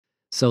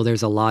So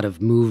there's a lot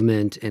of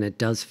movement, and it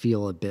does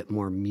feel a bit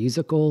more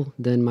musical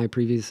than my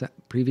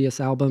previous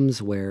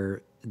albums,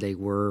 where they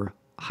were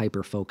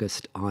hyper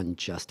focused on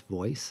just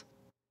voice.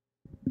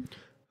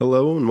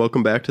 Hello and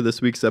welcome back to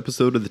this week's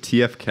episode of the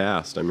TF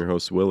Cast. I'm your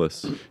host,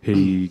 Willis.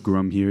 Hey,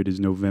 Grum here. It is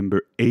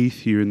November 8th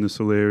here in the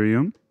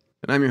Solarium.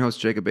 And I'm your host,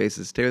 Jacob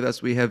Basis. Today with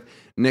us, we have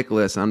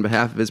Nicholas on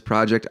behalf of his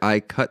project, I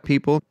Cut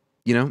People.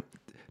 You know,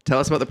 tell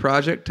us about the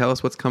project, tell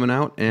us what's coming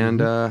out, and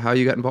how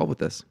you got involved with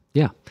this.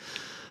 Yeah.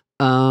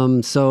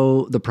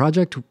 So the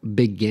project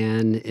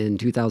began in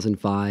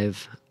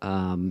 2005.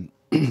 So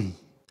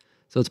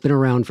it's been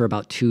around for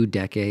about 2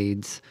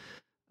 decades.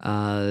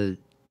 What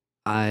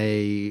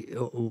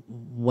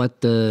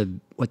the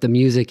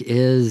music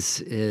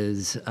is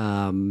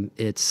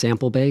it's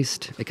sample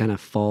based. It kind of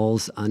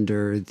falls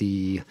under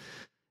the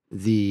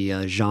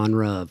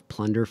genre of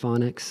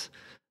plunderphonics,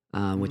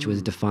 which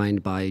was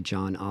defined by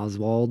John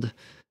Oswald.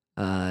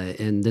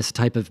 And this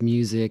type of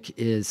music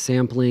is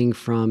sampling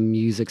from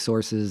music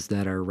sources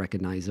that are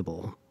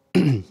recognizable.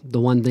 The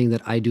one thing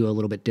that I do a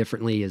little bit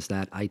differently is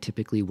that I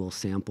typically will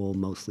sample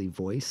mostly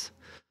voice.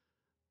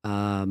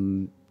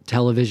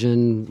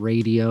 Television,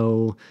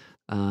 radio.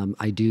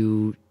 I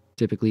do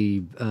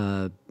typically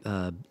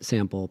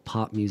sample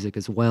pop music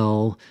as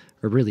well,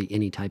 or really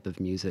any type of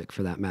music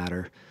for that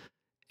matter.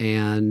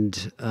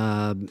 And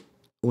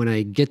when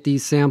I get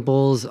these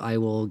samples, I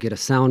will get a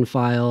sound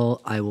file.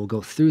 I will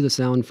go through the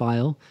sound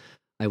file.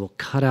 I will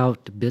cut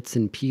out bits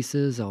and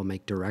pieces. I'll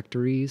make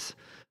directories.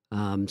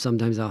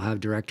 Sometimes I'll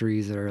have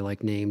directories that are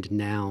like named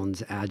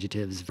nouns,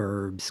 adjectives,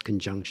 verbs,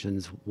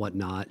 conjunctions,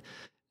 whatnot.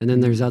 And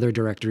then there's other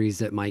directories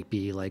that might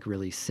be like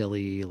really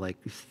silly, like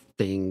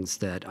things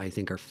that I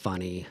think are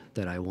funny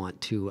that I want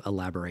to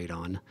elaborate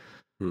on.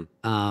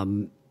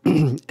 And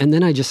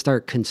then I just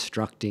start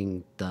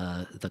constructing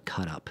the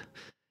cut up.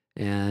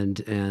 And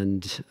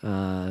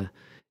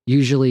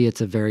usually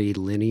it's a very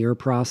linear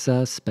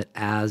process, but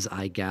as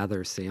I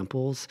gather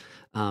samples,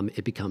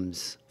 it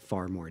becomes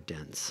far more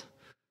dense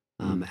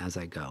as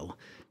I go.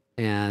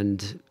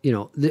 And, you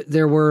know,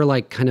 there were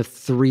like kind of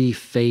 3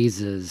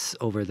 phases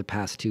over the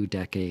past 2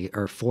 decades,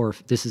 or 4.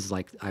 This is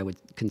like, I would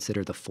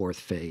consider the 4th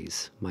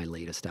phase, my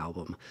latest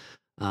album.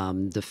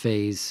 The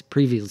phase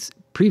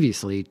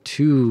previously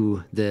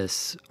to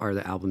this are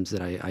the albums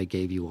that I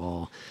gave you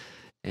all.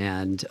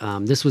 And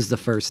this was the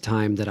first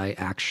time that I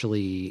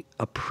actually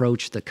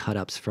approached the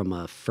cut-ups from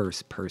a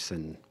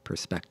first-person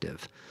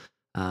perspective.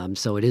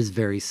 So it is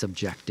very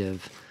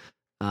subjective.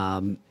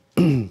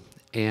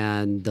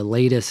 And the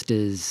latest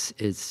is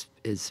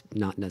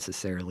not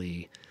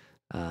necessarily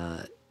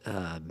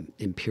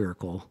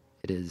empirical.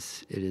 It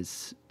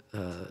is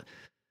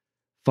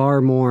far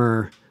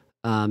more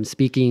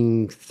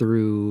speaking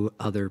through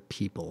other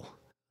people.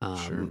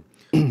 Sure.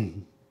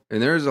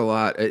 And there's a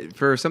lot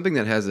for something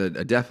that has a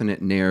definite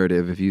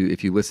narrative. If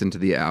you listen to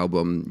the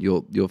album,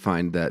 you'll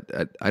find that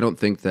I don't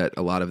think that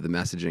a lot of the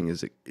messaging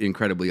is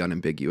incredibly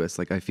unambiguous.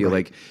 Like I feel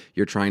like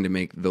you're trying to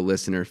make the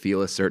listener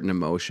feel a certain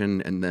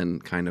emotion and then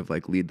kind of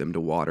like lead them to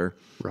water.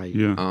 Right.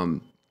 Yeah.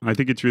 I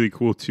think it's really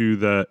cool too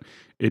that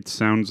it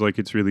sounds like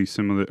it's really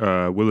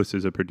similar. Willis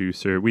is a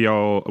producer. We're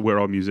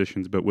all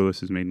musicians, but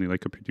Willis is mainly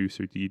like a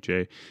producer,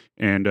 DJ.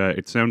 And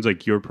it sounds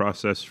like your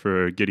process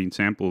for getting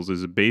samples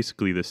is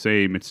basically the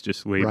same. It's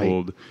just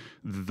labeled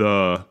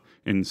the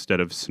instead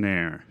of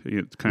snare,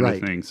 kind of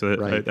thing. So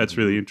that's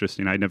really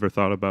interesting. I never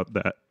thought about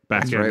that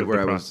back end of the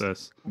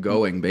process. I was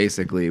going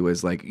basically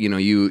was like, you know,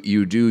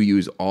 you do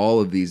use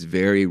all of these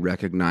very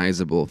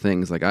recognizable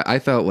things. Like I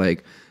felt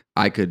like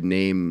I could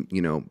name,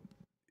 you know,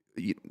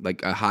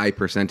 like a high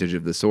percentage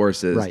of the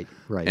sources,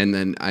 right, and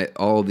then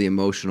all the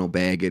emotional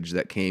baggage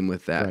that came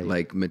with that,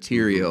 like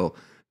material,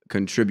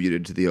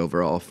 contributed to the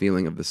overall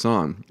feeling of the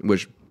song,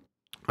 which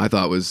I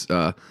thought was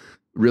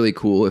really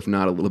cool, if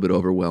not a little bit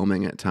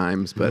overwhelming at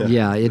times. But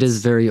yeah, it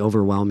is very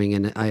overwhelming,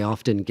 and I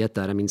often get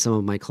that. I mean, some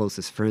of my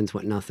closest friends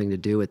want nothing to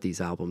do with these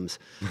albums,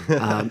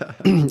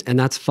 and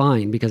that's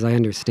fine because I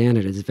understand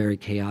it. It's very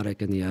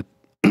chaotic, and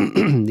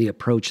the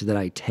approach that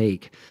I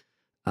take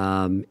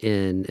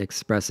in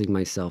expressing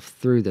myself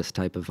through this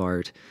type of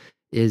art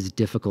is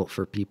difficult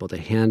for people to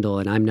handle.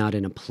 And I'm not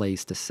in a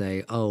place to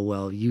say, oh,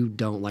 well, you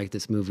don't like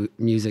this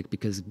music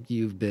because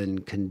you've been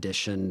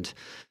conditioned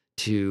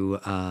to,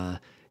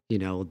 you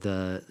know,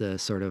 the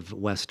sort of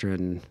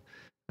Western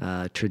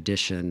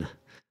tradition,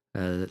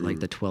 like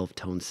the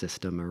 12-tone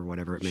system or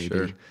whatever it may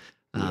be.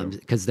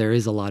 Because there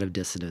is a lot of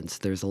dissonance.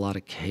 There's a lot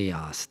of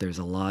chaos. There's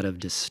a lot of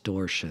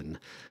distortion.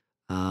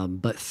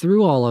 But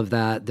through all of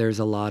that, there's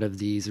a lot of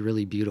these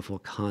really beautiful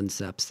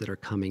concepts that are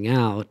coming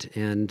out.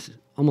 And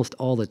almost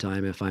all the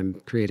time, if I'm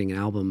creating an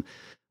album,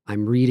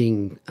 I'm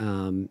reading,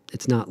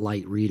 it's not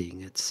light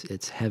reading.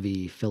 It's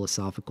heavy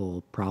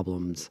philosophical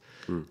problems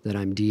that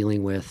I'm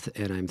dealing with,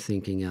 and I'm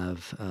thinking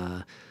of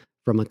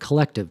from a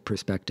collective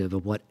perspective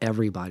of what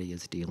everybody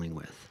is dealing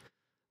with.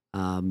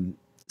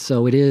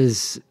 So it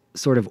is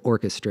sort of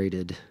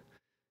orchestrated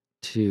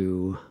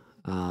to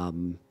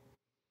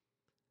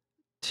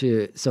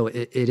so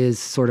it is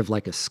sort of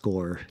like a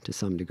score to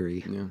some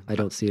degree. Yeah. I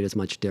don't see it as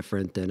much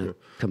different than a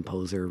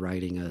composer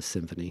writing a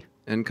symphony.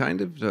 And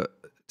kind of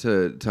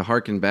to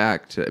harken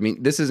back to, I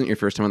mean, this isn't your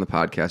first time on the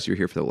podcast. You're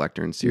here for the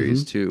Lectern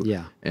series too.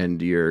 Yeah.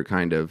 And your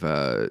kind of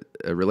a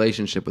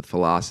relationship with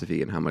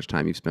philosophy and how much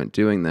time you've spent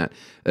doing that.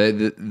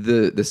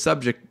 The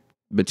subject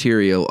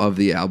material of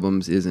the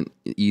albums isn't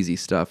easy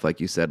stuff, like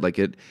you said. Like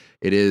it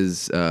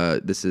deals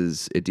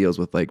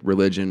with like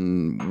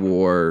religion,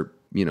 war,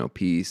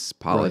 peace,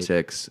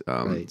 politics.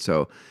 Right.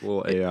 So A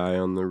little AI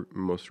on the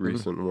most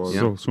recent one.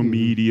 Social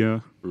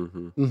media.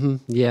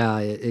 Yeah,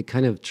 it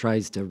kind of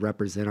tries to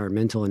represent our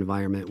mental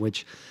environment,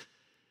 which,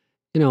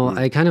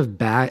 I kind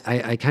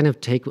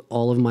of take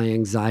all of my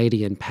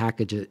anxiety and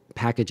package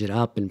it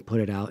up and put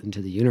it out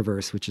into the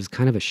universe, which is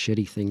kind of a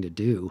shitty thing to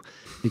do,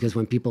 because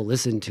when people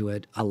listen to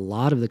it, a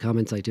lot of the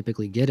comments I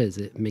typically get is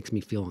it makes me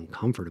feel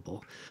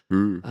uncomfortable.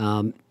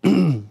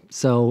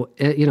 So,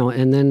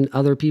 and then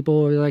other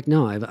people are like,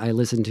 no, I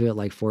listened to it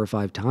like 4 or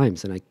 5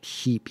 times and I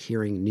keep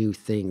hearing new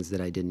things that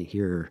I didn't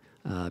hear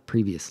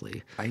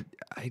previously.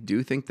 I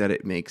do think that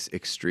it makes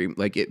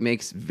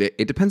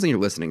it depends on your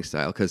listening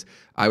style, because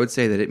I would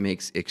say that it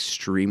makes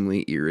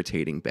extremely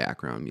irritating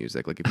background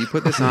music. Like if you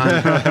put this on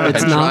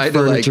It's not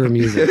furniture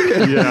music.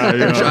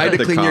 Try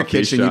to clean your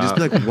kitchen, you just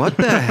be like, what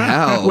the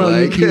hell?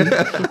 Well,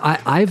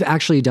 I've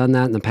actually done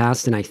that in the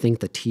past, and I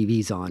think the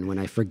TV's on when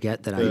I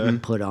forget that I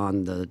put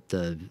on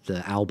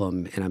the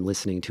album and I'm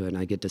listening to it, and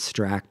I get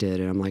distracted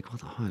and I'm like,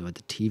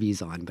 the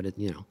TV's on, but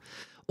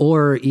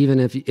or even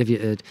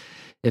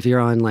if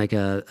you're on like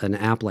an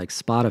app like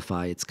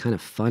Spotify, it's kind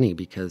of funny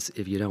because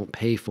if you don't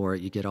pay for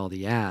it, you get all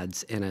the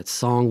ads, and a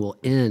song will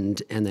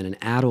end and then an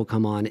ad will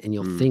come on and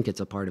you'll think it's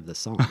a part of the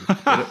song.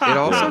 It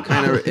also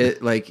kind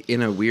of, like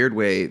in a weird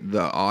way,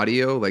 the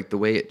audio, like the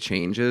way it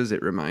changes,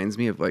 it reminds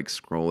me of like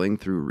scrolling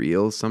through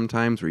reels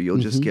sometimes, where you'll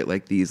just get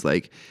like these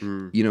like,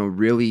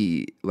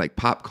 really like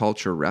pop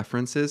culture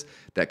references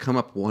that come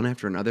up one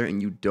after another,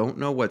 and you don't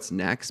know what's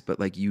next, but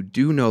like you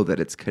do know that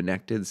it's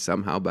connected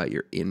somehow by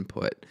your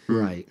input.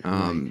 Right.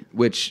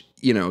 Which,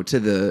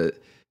 to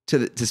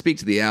speak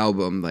to the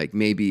album, like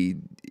maybe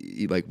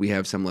like we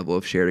have some level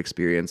of shared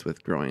experience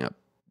with growing up,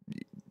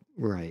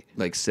 right,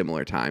 like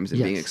similar times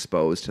and being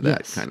exposed to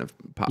that kind of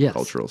pop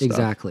cultural stuff.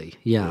 Exactly.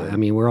 Yeah. I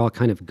mean, we're all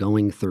kind of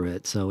going through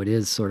it. So it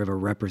is sort of a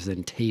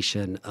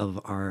representation of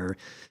our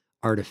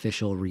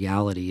artificial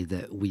reality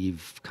that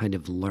we've kind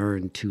of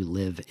learned to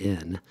live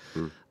in.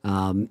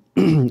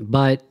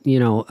 But,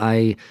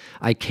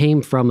 I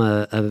came from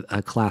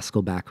a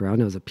classical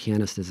background. I was a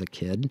pianist as a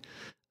kid.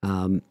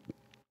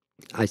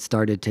 I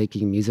started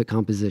taking music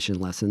composition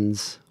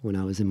lessons when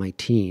I was in my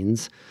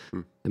teens.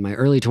 In my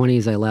early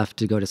 20s, I left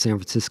to go to San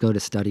Francisco to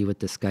study with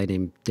this guy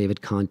named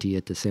David Conti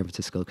at the San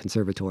Francisco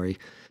Conservatory.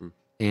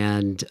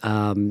 And,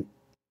 one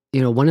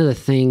of the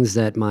things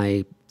that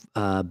my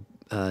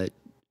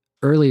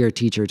earlier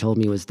teacher told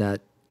me was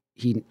that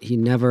he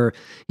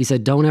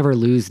said, don't ever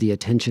lose the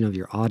attention of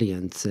your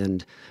audience.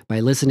 And by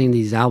listening to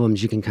these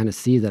albums, you can kind of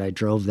see that I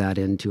drove that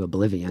into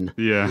oblivion.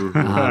 Yeah.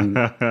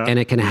 And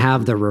it can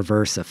have the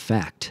reverse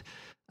effect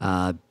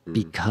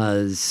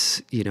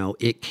because,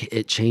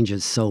 it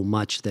changes so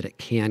much that it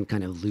can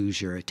kind of lose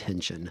your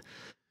attention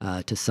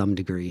to some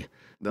degree.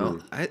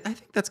 No, I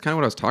think that's kind of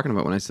what I was talking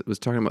about when I was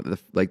talking about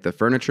the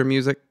furniture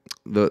music,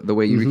 the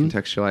way you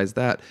recontextualize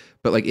that,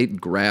 but like it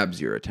grabs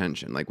your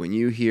attention. Like when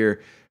you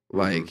hear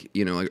like,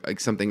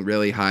 like something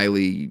really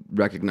highly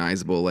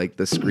recognizable, like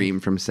the scream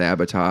from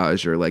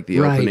Sabotage, or like the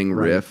opening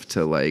riff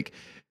to like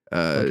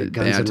a Guns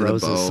Bad N' to the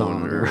Roses Bone,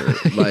 song, or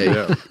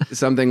like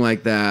something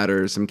like that,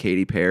 or some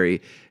Katy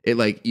Perry. It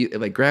like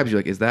grabs you.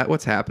 Like, is that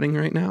what's happening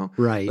right now?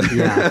 Right.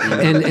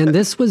 Yeah. and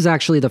this was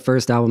actually the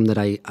first album that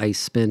I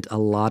spent a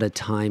lot of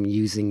time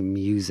using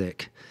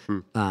music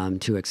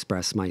to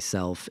express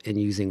myself, and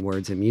using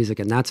words and music.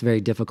 And that's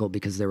very difficult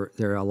because there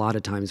are a lot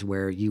of times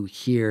where you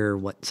hear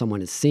what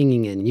someone is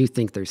singing and you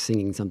think they're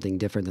singing something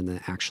different than they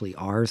actually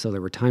are. So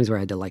there were times where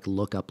I had to like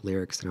look up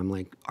lyrics and I'm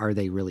like, are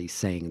they really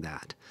saying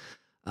that?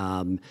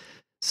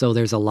 So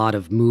there's a lot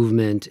of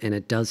movement, and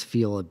it does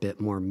feel a bit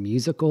more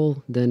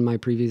musical than my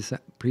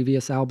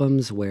previous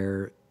albums,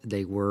 where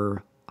they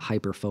were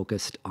hyper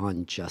focused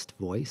on just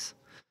voice,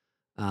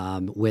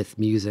 with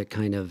music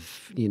kind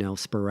of,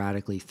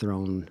 sporadically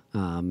thrown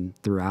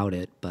throughout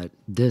it. But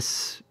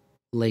this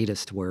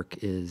latest work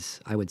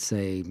is, I would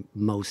say,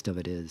 most of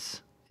it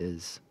is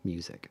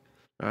music.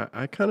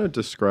 I kind of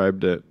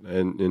described it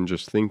in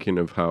just thinking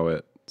of how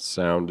it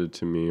sounded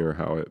to me, or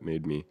how it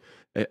made me.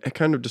 I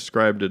kind of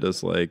described it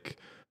as like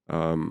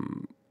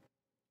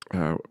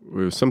it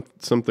was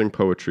something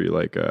poetry,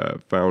 like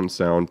found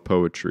sound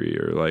poetry,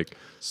 or like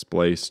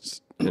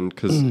spliced, and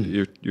because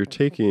you're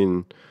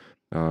taking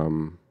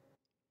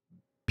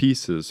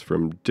pieces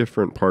from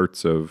different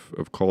parts of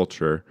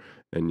culture,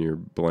 and you're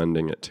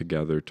blending it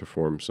together to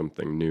form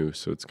something new.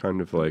 So it's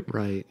kind of like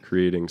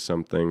creating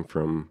something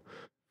from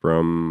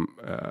and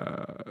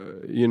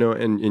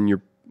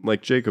you're,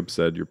 like Jacob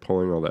said, you're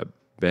pulling all that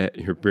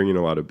you're bringing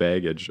a lot of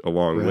baggage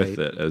along with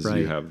it as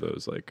you have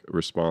those like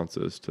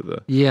responses to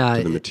the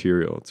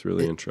material. It's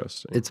really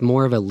interesting. It's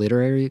more of a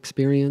literary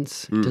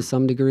experience to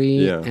some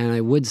degree, and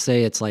I would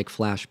say it's like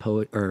flash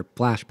poetry,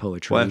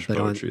 but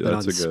on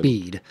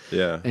speed.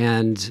 Yeah,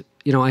 and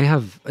I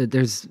have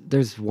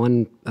there's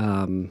one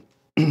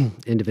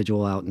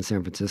individual out in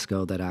San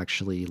Francisco that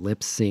actually lip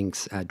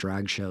syncs at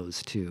drag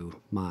shows to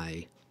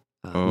my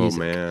music.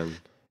 Man.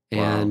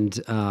 And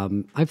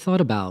I've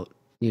thought about,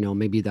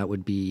 maybe that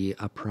would be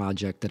a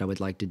project that I would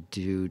like to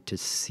do to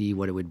see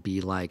what it would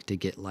be like to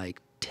get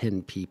like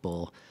 10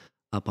 people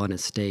up on a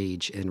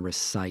stage and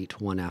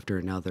recite one after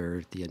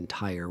another the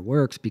entire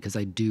works, because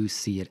I do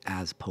see it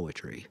as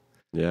poetry.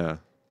 Yeah.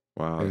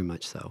 Wow. Very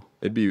much so.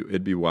 It'd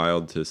be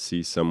wild to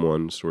see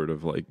someone sort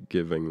of like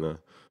giving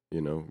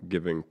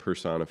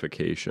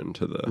personification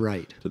to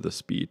the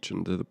speech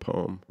and to the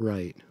poem.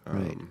 Right.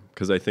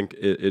 Because I think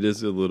it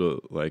is a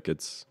little like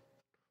it's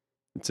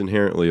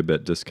inherently a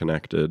bit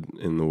disconnected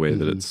in the way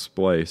that it's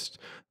spliced.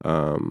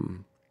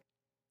 And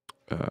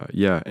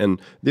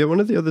one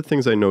of the other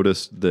things I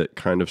noticed that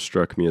kind of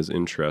struck me as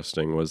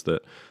interesting was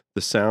that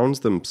the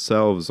sounds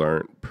themselves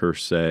aren't per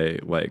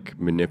se like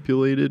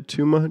manipulated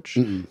too much.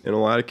 In a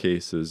lot of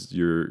cases,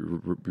 you're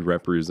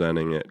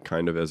representing it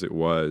kind of as it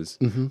was,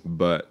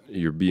 but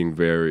you're being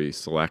very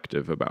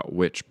selective about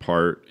which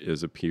part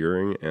is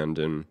appearing and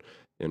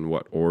in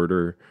what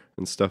order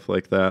and stuff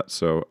like that.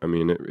 So, I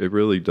mean, it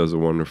really does a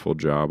wonderful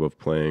job of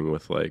playing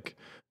with like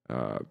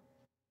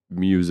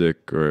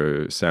music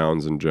or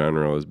sounds in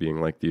general as being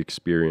like the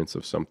experience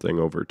of something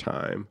over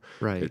time.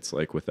 Right. It's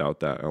like without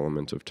that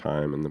element of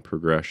time and the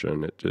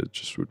progression, it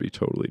just would be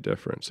totally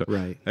different. So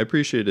I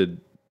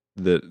appreciated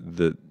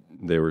that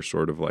they were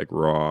sort of like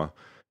raw,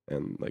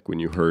 and like when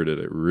you heard it,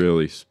 it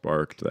really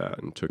sparked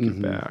that and took you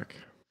back.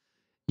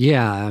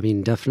 Yeah, I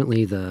mean,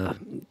 definitely the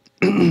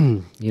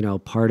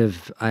part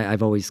of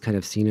I've always kind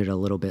of seen it a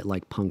little bit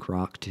like punk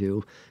rock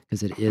too,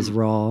 because it is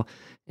raw.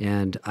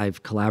 And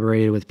I've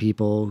collaborated with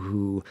people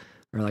who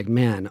are like,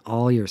 man,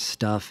 all your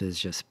stuff is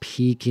just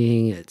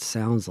peaking. It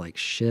sounds like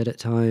shit at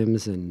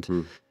times. And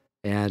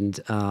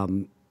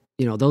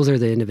those are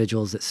the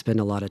individuals that spend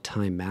a lot of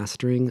time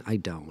mastering. I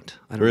don't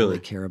really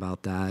care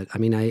about that. I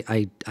mean,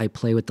 I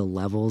play with the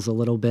levels a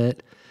little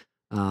bit.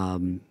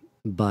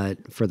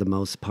 But for the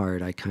most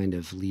part, I kind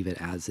of leave it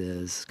as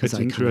is because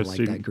I kind of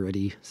like that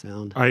gritty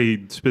sound.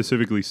 I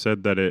specifically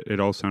said that it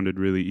all sounded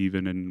really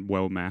even and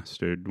well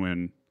mastered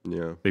when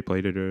they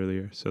played it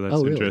earlier. So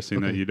that's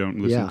interesting that you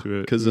don't listen to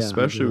it. Because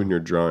especially when you're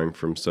drawing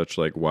from such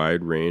like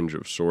wide range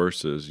of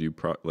sources, you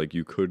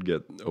could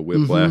get a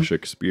whiplash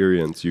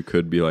experience. You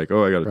could be like,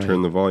 oh, I got to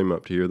turn the volume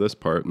up to hear this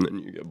part, and then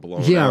you get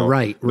blown out.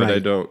 Right. But I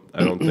don't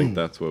think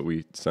that's what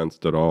we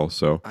sensed at all.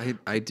 So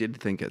I did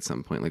think at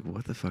some point, like,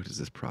 what the fuck does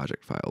this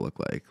project file look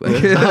like?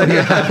 It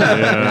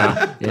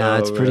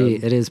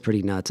is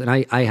pretty nuts. And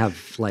I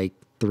have like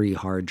 3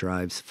 hard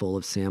drives full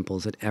of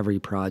samples, and every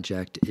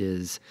project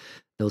is.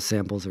 Those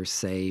samples are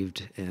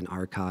saved and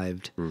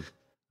archived.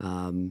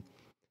 And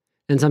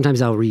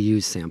sometimes I'll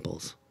reuse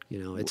samples.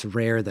 It's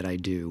rare that I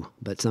do,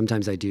 but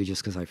sometimes I do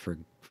just because I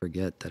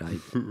forget that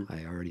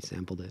I already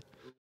sampled it.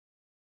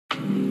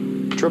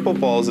 Triple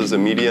Falls is a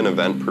media and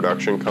event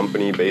production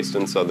company based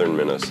in southern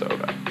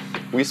Minnesota.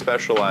 We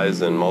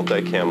specialize in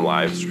multicam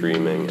live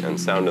streaming and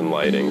sound and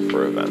lighting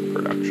for event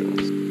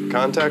productions.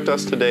 Contact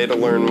us today to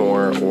learn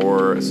more,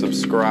 or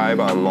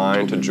subscribe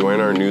online to join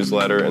our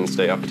newsletter and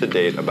stay up to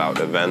date about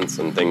events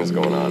and things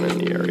going on in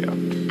the area.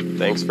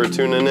 Thanks for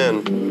tuning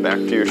in. Back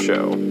to your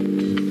show.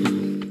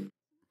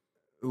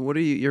 What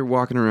are you're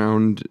walking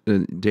around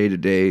day to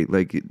day?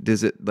 Like,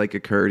 does it like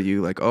occur to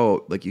you like,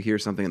 oh, like you hear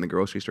something in the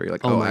grocery store, you're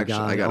like, I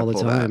gotta all the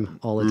pull time,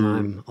 that.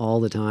 all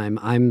the time.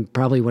 I'm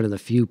probably one of the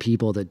few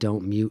people that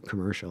don't mute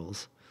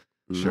commercials.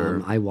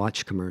 Sure. I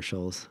watch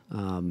commercials.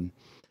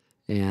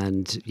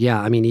 And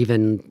I mean,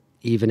 even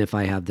if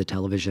I have the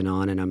television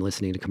on and I'm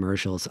listening to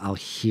commercials, I'll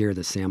hear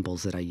the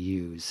samples that I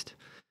used.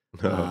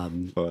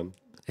 Fun.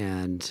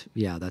 And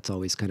that's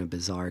always kind of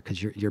bizarre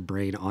because your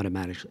brain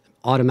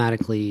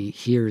automatically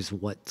hears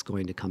what's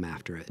going to come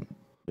after it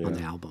on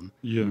the album.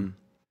 Yeah.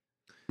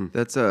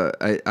 That's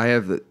I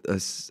have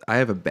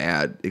a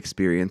bad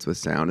experience with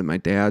sound, and my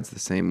dad's the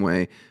same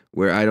way,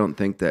 where I don't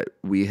think that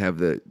we have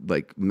the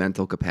like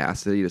mental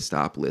capacity to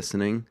stop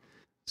listening.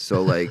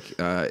 So like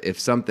I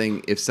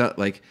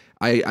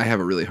have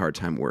a really hard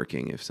time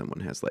working if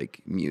someone has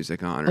like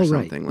music on or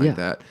something like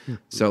that. Yeah.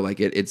 So like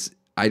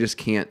I just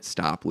can't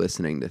stop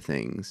listening to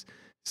things.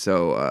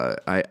 So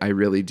I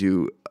really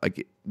do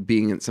like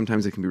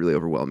sometimes it can be really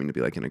overwhelming to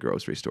be like in a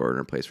grocery store or in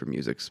a place where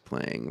music's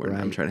playing where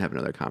I'm trying to have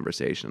another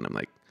conversation. I'm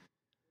like,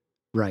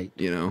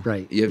 you have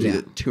to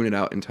either tune it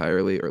out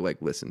entirely or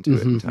like listen to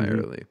it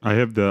entirely. I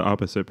have the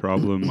opposite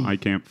problem. I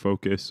can't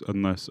focus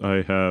unless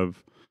I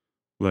have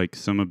like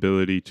some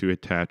ability to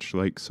attach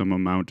like some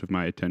amount of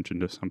my attention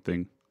to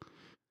something.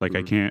 Like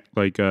I can't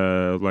like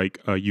a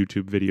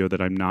YouTube video that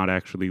I'm not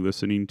actually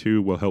listening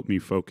to will help me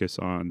focus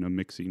on a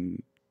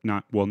mixing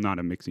not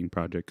a mixing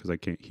project because I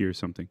can't hear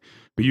something,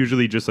 but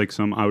usually just like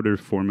some outer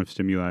form of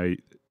stimuli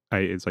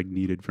is like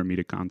needed for me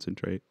to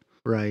concentrate.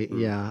 Right.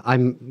 Yeah.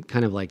 I'm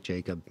kind of like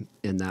Jacob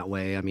in that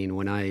way. I mean,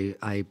 when I'm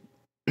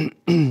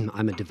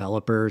a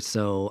developer,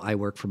 so I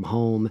work from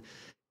home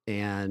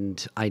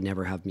and I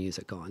never have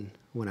music on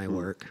when I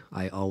work.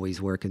 I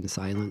always work in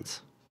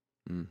silence.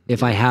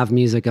 If I have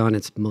music on,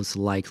 it's most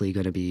likely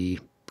going to be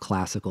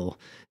classical,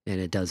 and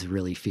it does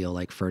really feel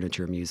like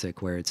furniture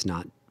music where it's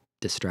not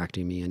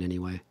distracting me in any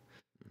way.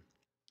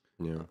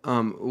 Yeah.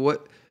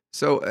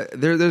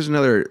 There's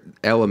another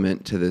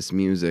element to this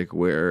music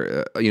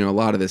where a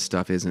lot of this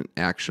stuff isn't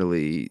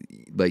actually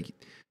like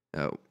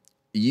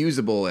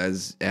usable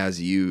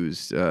as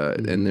used,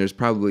 and there's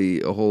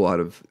probably a whole lot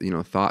of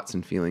thoughts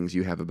and feelings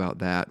you have about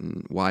that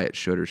and why it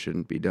should or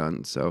shouldn't be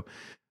done. So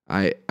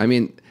I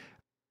mean,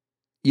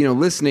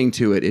 listening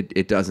to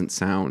it doesn't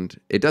sound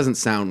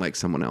like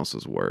someone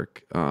else's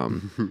work.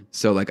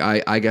 So like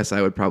I guess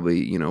I would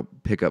probably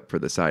pick up for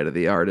the side of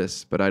the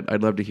artist, but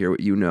I'd love to hear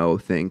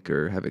what think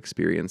or have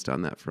experienced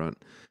on that front.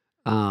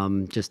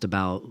 Just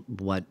about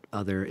what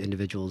other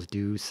individuals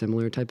do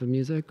similar type of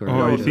music, or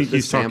I think the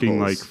he's talking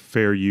samples. like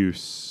fair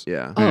use,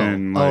 Yeah.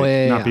 and Oh, like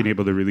yeah, not yeah. being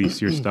able to release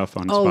your stuff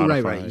on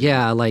Spotify. right,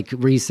 yeah, like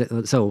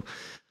recent. So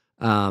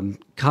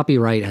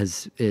copyright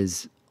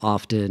is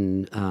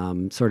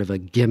often sort of a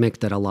gimmick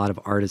that a lot of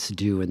artists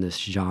do in this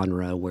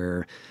genre,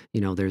 where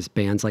there's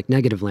bands like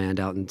Negative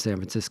Land out in San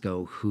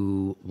Francisco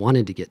who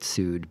wanted to get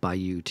sued by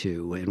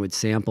U2 and would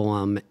sample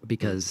them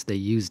because they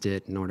used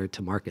it in order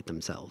to market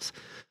themselves.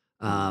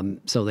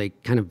 So they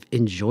kind of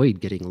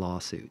enjoyed getting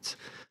lawsuits.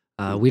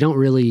 We don't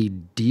really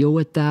deal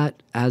with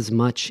that as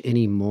much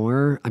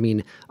anymore. I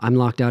mean, I'm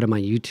locked out of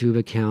my YouTube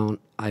account.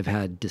 I've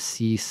had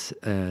cease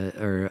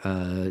and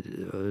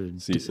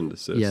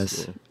desist.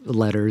 Yes, yeah.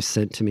 Letters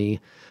sent to me.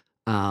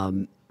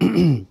 And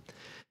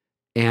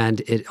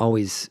it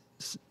always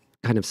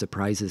kind of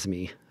surprises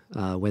me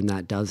when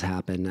that does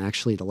happen.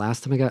 Actually, the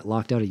last time I got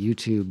locked out of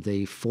YouTube,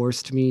 they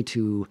forced me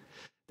to,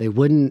 they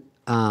wouldn't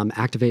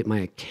activate my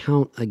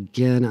account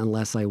again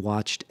unless I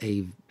watched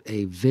a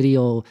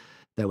video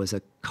that was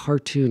a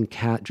cartoon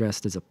cat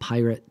dressed as a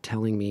pirate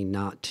telling me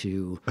not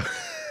to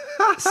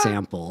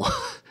sample.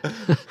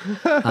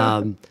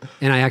 And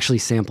I actually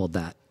sampled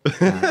that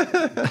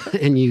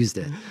and used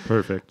it.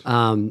 Perfect.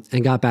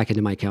 And got back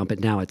into my account, but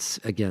now it's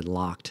again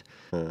locked.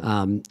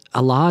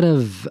 A lot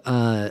of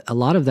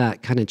that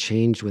kind of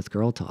changed with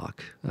Girl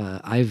Talk.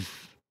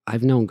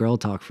 I've known Girl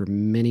Talk for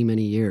many,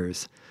 many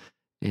years,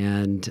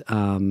 and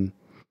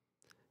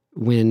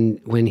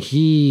when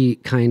he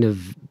kind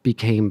of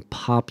became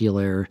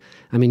popular,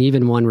 I mean,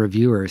 even one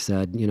reviewer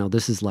said,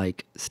 this is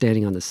like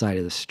standing on the side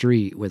of the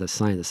street with a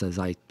sign that says,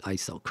 I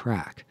sell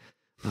crack.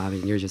 I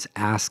mean, you're just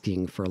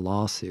asking for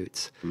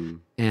lawsuits.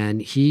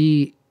 And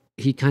he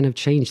kind of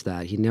changed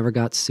that. He never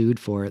got sued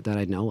for it that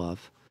I know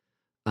of.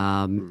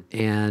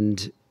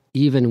 And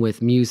even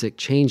with music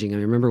changing, I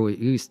remember we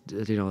used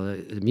to,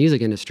 the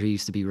music industry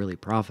used to be really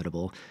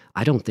profitable.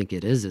 I don't think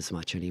it is as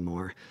much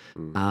anymore.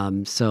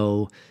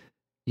 So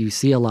you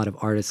see a lot of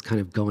artists kind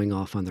of going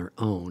off on their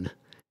own,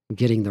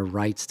 getting the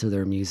rights to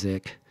their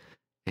music,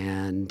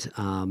 and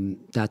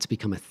that's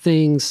become a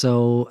thing.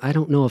 So I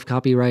don't know if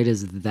copyright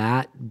is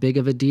that big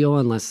of a deal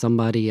unless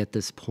somebody at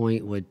this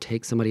point would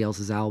take somebody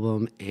else's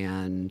album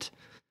and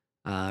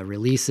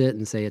release it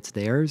and say it's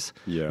theirs.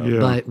 Yeah.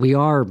 But we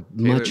are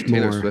much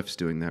more. Taylor Swift's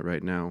doing that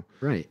right now.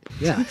 Right.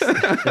 Yes.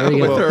 There you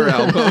go. With her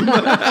album.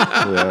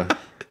 Yeah.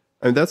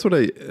 I mean, that's what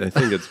I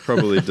think it's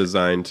probably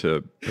designed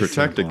to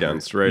protect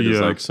against, right? Yeah. It's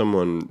like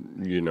someone,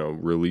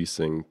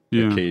 releasing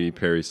a Katy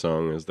Perry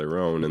song as their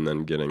own and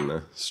then getting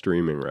the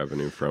streaming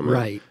revenue from it.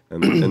 Right.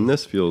 And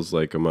this feels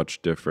like a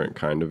much different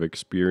kind of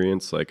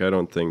experience. Like, I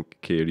don't think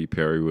Katy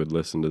Perry would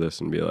listen to this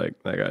and be like,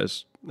 that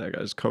guy's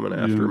coming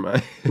after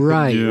my...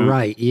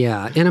 Right.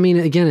 Yeah. And I mean,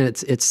 again,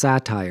 it's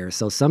satire.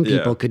 So some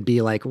people could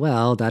be like,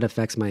 well, that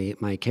affects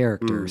my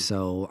character,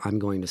 so I'm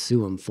going to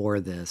sue him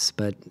for this.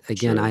 But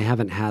again, I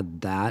haven't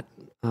had that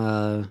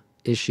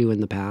issue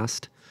in the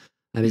past.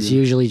 And it's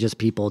usually just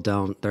people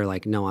they're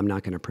like, no, I'm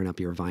not going to print up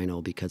your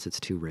vinyl because it's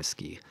too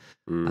risky.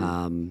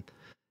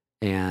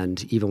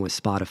 And even with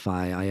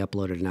Spotify, I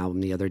uploaded an album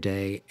the other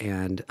day,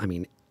 and I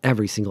mean,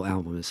 every single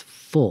album is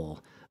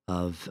full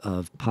of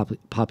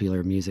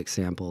popular music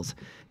samples.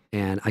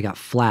 And I got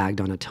flagged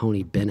on a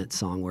Tony Bennett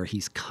song where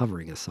he's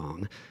covering a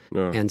song.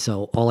 And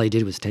so all I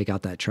did was take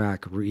out that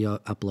track,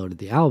 re-uploaded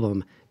the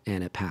album,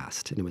 and it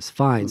passed, and it was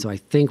fine. So I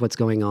think what's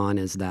going on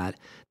is that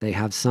they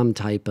have some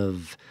type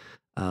of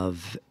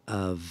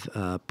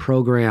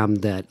program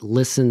that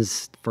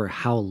listens for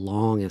how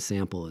long a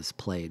sample is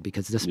played,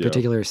 because this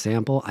particular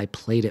sample, I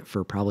played it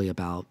for probably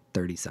about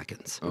 30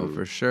 seconds. Oh,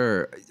 for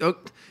sure. Oh,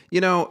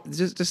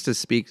 just to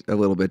speak a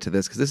little bit to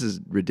this, because this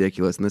is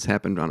ridiculous, and this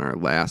happened on our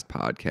last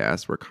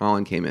podcast where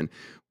Colin came in.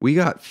 We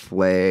got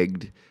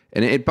flagged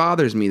And it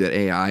bothers me that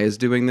AI is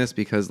doing this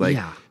because like,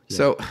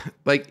 so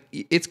like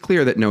it's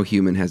clear that no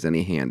human has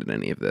any hand in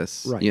any of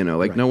this, Right, you know,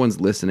 like no one's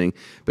listening,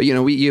 but you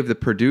know, you have the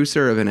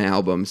producer of an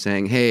album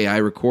saying, hey, I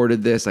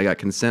recorded this. I got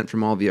consent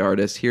from all the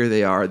artists. Here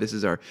they are. This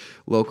is our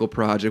local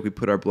project. We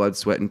put our blood,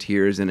 sweat, and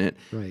tears in it.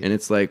 Right. And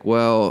it's like,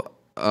 well,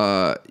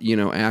 you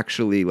know,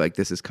 actually like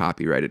this is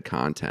copyrighted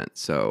content.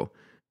 So,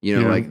 you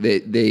know, like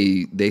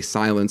they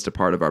silenced a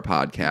part of our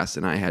podcast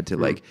and I had to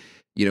like,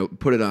 you know,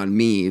 put it on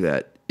me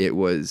that it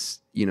was,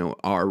 you know,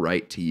 our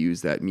right to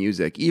use that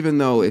music, even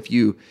though if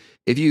you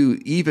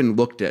even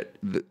looked at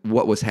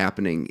what was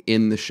happening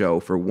in the show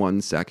for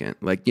 1 second,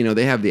 like, you know,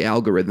 they have the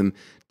algorithm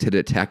to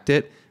detect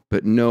it,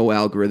 but no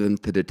algorithm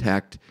to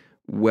detect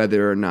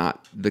whether or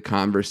not the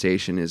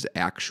conversation is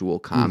actual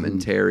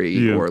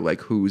commentary or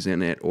like who's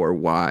in it or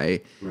why.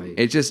 Right.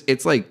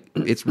 It's like,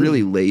 it's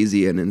really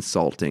lazy and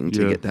insulting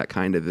to get that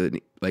kind of an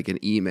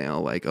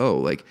email like, oh,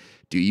 like,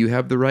 do you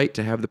have the right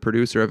to have the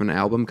producer of an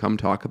album come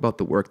talk about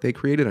the work they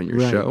created on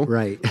your show?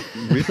 Right.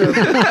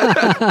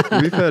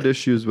 We've had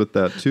issues with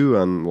that too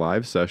on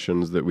live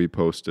sessions that we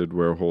posted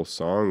where a whole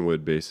song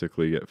would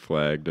basically get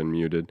flagged and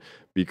muted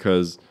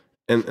because,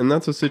 and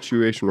that's a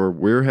situation where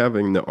we're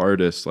having the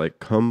artists like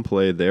come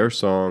play their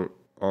song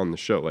on the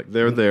show. Like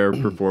they're there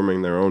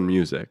performing their own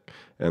music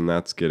and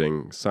that's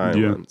getting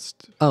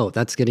silenced. Oh,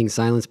 that's getting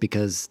silenced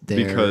because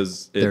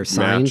they're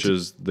signed?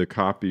 Matches the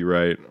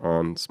copyright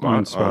on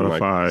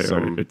Spotify.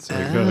 Like it's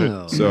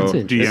like so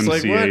DMCA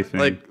like, what? thing.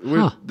 Like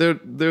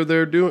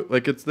they're doing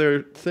like it's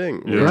their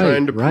thing. Yeah. We're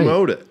trying to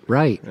promote it.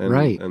 Right.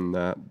 And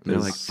that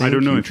is like, I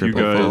don't know if you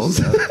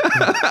guys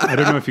I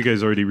don't know if you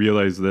guys already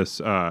realize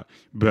this,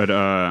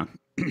 but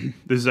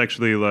this is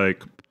actually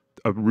like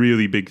a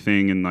really big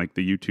thing in like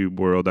the YouTube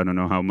world. I don't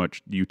know how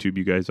much YouTube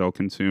you guys all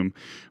consume,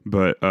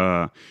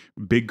 but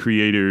big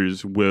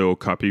creators will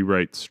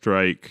copyright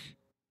strike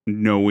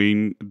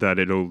knowing that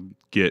it'll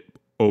get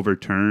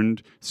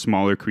overturned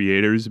smaller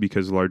creators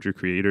because larger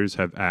creators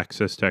have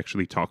access to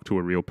actually talk to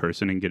a real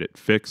person and get it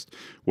fixed,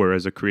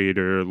 whereas a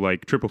creator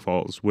like Triple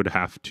Falls would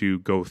have to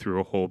go through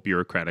a whole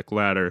bureaucratic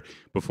ladder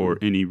before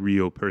any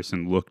real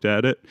person looked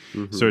at it.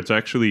 So it's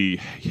actually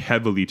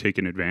heavily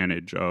taken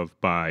advantage of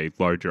by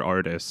larger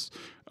artists,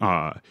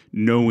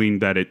 knowing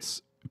that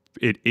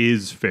it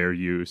is fair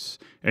use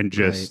and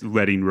just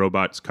letting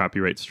robots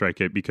copyright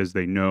strike it because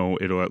they know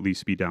it'll at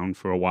least be down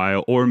for a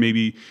while. Or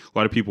maybe a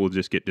lot of people will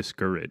just get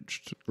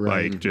discouraged. Oh,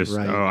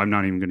 I'm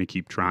not even going to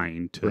keep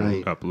trying to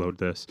upload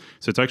this.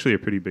 So it's actually a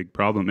pretty big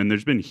problem. And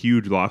there's been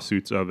huge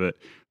lawsuits of it.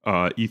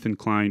 Ethan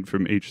Klein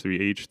from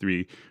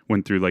H3H3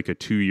 went through like a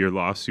 2-year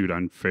lawsuit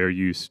on fair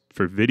use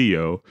for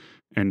video.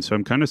 And so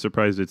I'm kind of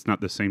surprised it's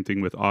not the same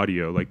thing with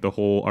audio. Like the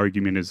whole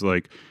argument is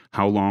like,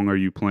 how long are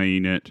you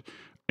playing it?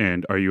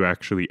 And are you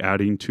actually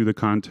adding to the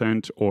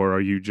content, or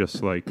are you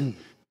just like,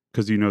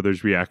 because you know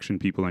there's reaction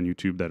people on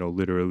YouTube that'll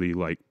literally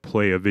like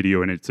play a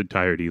video in its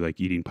entirety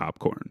like eating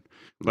popcorn.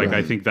 Like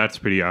I think that's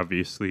pretty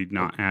obviously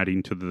not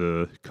adding to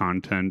the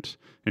content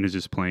and is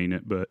just playing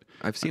it. But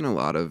I've seen a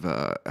lot of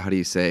how do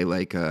you say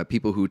like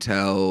people who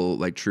tell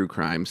like true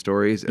crime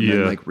stories and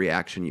then like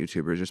reaction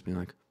YouTubers just being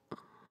like,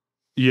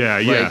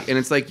 and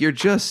it's like, you're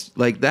just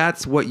like,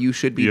 that's what you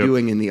should be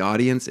doing in the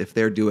audience if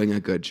they're doing a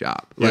good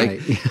job.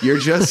 Like you're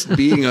just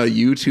being a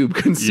YouTube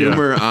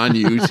consumer on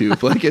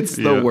YouTube. Like it's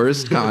the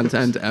worst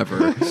content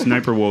ever.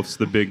 Sniper Wolf's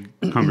the big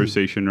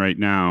conversation right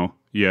now.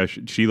 Yeah,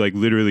 she like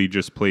literally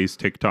just plays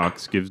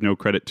TikToks, gives no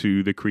credit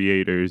to the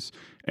creators,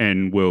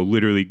 and will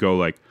literally go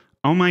like,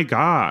 oh my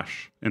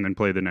gosh, and then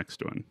play the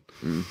next one.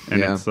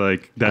 And it's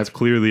like, that's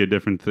clearly a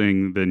different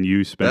thing than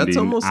you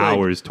spending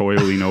hours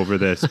toiling over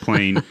this,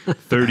 playing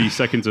 30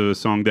 seconds of a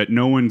song that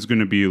no one's going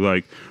to be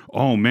like,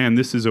 oh man,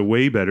 this is a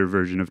way better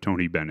version of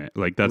Tony Bennett.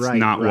 Like, that's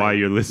not why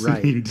you're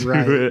listening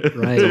to it.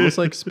 It's almost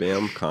like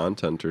spam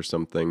content or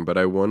something. But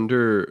I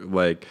wonder,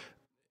 like,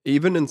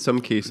 even in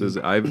some cases,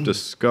 I've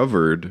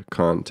discovered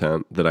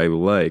content that I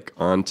like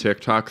on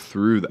TikTok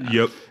through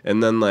that.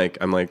 And then, like,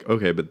 I'm like,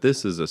 okay, but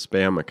this is a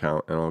spam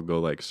account, and I'll go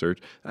like search.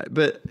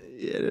 But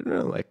I don't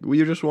know, like,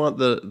 you just want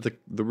the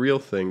real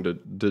thing to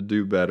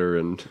do better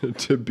and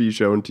to be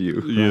shown to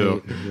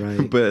you.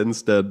 But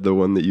instead, the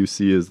one that you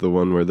see is the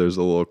one where there's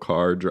a little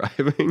car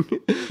driving,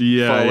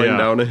 falling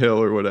down a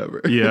hill or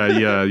whatever.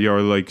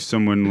 Or like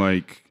someone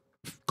like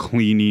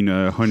cleaning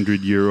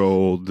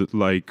 100-year-old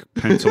like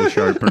pencil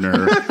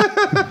sharpener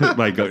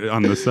like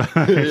on the side.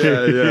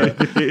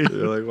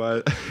 You're like,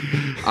 what?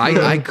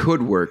 I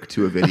could work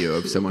to a video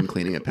of someone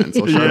cleaning a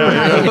pencil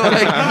sharpener.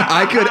 Like,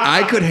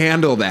 I could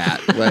handle that.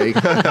 Like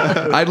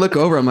I'd look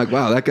over, I'm like,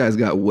 wow, that guy's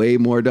got way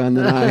more done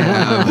than I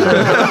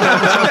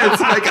have.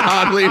 It's like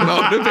oddly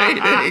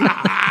motivating.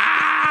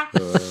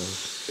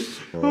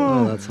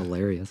 Oh, that's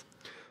hilarious.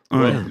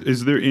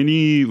 Is there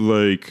any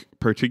like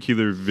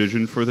particular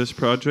vision for this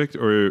project,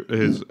 or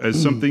as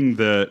something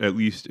that at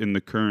least in the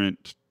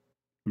current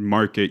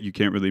market you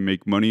can't really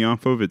make money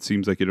off of? It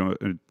seems like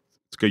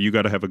you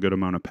got to have a good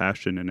amount of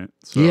passion in it.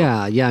 So.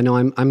 No,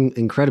 I'm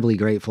incredibly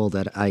grateful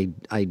that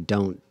I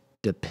don't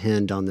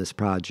depend on this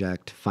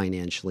project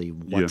financially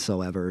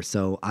whatsoever.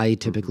 So I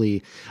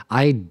typically,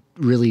 I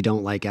really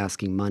don't like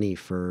asking money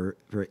for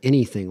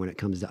anything when it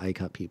comes to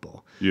iCut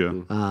people. Yeah.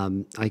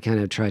 I kind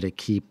of try to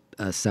keep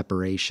a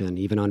separation.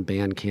 Even on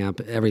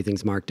Bandcamp,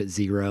 everything's marked at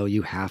 0.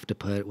 You have to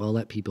put, well,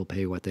 let people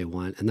pay what they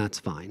want, and that's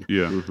fine.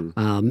 Yeah.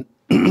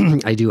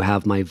 I do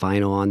have my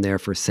vinyl on there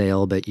for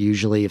sale, but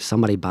usually if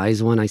somebody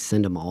buys one, I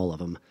send them all of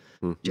them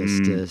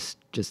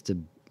just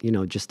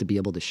to be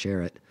able to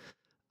share it.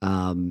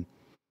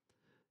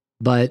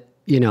 But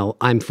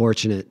I'm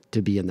fortunate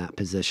to be in that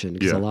position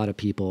because a lot of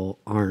people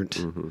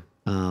aren't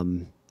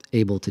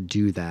able to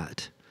do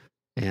that.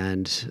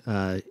 And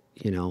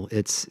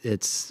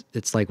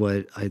it's like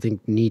what I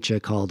think Nietzsche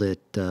called it,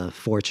 the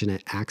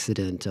fortunate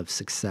accident of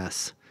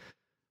success,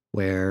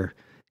 where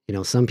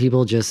some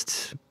people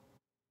just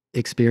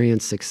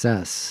experience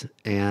success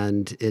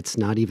and it's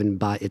not even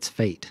it's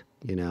fate.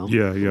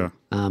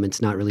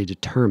 It's not really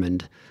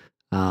determined.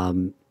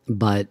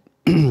 But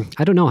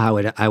I don't know how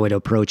I would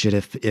approach it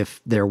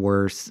if there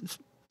were,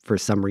 for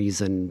some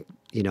reason,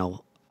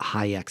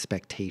 high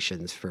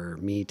expectations for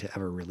me to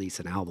ever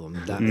release an album.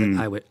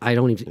 That I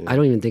don't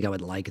even think I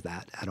would like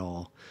that at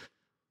all.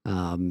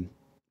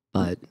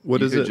 But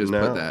what is it just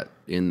now? Put that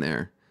in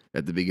there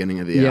at the beginning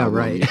of the album.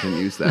 Right. You can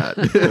use that.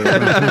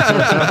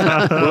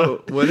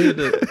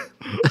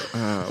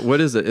 What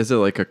is it? Is it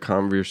like a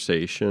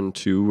conversation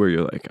too, where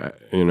you're like,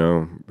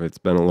 it's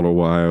been a little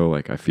while.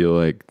 Like, I feel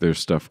like there's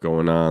stuff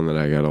going on that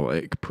I gotta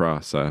like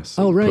process.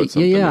 Oh, right. Put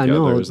something together.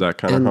 No. Is that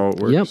kind of how it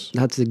works? Yep,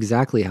 that's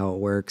exactly how it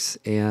works.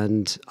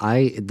 And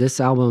this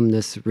album,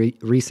 this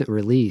recent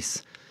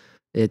release,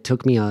 it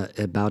took me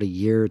about a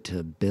year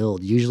to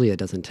build. Usually, it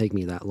doesn't take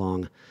me that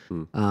long,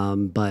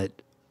 but.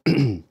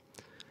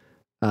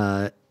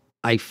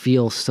 I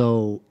feel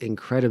so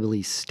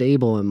incredibly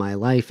stable in my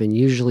life, and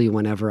usually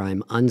whenever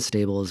I'm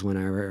unstable is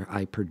whenever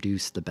I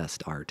produce the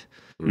best art,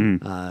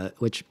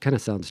 which kind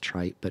of sounds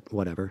trite, but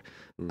whatever.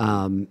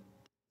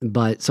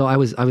 But so I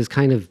was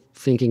kind of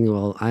thinking,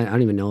 well, I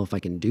don't even know if I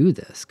can do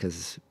this,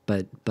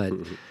 but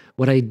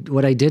what I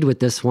did with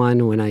this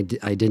one when I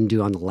didn't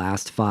do on the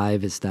last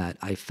 5 is that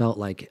I felt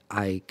like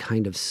I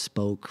kind of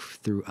spoke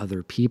through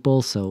other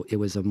people, so it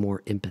was a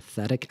more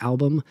empathetic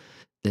album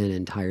than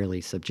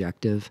entirely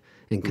subjective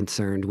and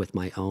concerned with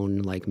my own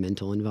like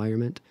mental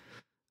environment.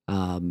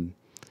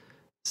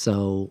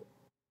 So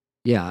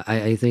yeah,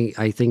 I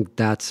think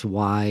that's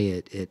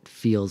why it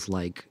feels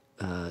like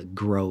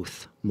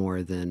growth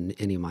more than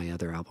any of my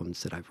other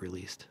albums that I've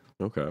released.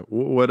 Okay.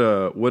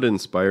 What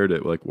inspired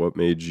it? Like, what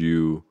made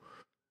you?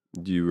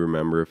 Do you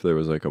remember if there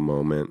was like a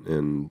moment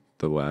in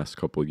the last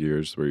couple of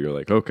years where you're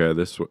like, okay,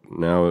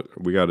 now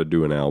we got to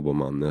do an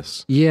album on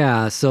this?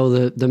 Yeah.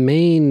 So the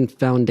main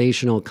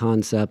foundational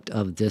concept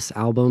of this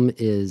album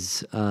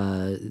is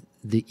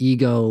the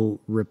ego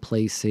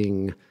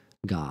replacing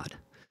God,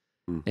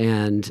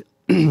 and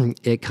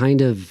they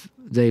kind of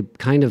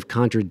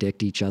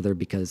contradict each other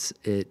because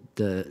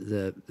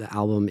the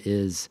album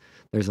is,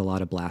 there's a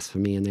lot of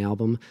blasphemy in the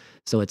album.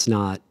 So it's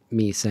not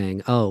me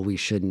saying, oh, we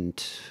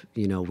shouldn't,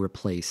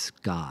 replace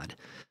God.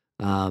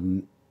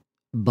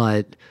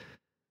 But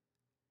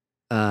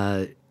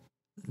the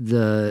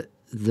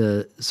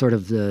sort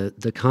of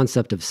the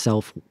concept of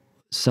self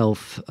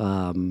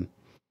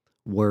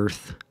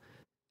worth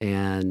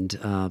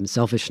and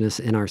selfishness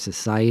in our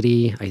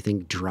society, I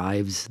think,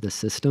 drives the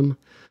system.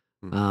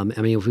 I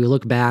mean, if we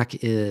look back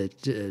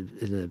at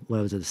the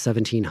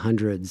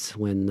 1700s,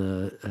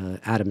 when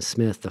Adam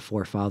Smith, the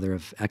forefather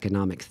of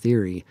economic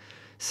theory,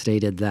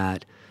 stated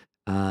that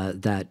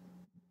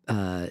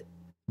by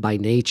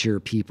nature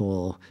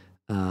people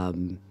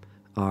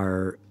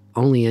are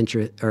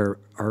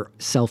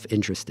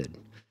self-interested,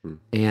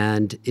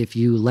 and if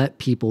you let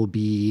people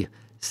be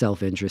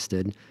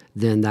self-interested,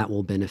 then that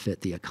will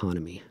benefit the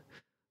economy.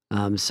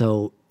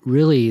 So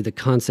really, the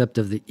concept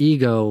of the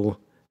ego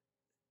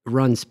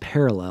runs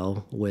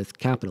parallel with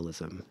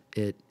capitalism.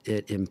 It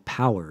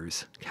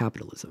empowers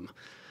capitalism.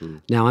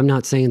 Now, I'm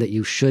not saying that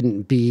you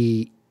shouldn't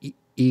be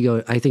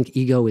ego. I think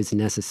ego is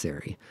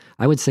necessary.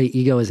 I would say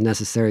ego is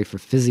necessary for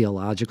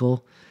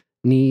physiological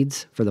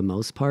needs for the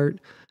most part.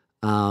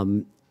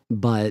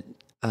 But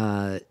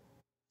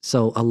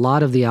so a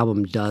lot of the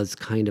album does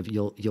kind of,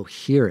 you'll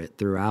hear it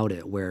throughout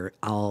it, where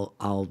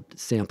I'll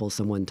sample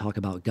someone talk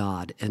about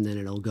God, and then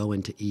it'll go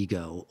into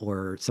ego,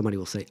 or somebody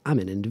will say, I'm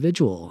an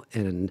individual,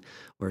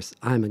 or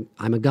I'm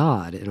a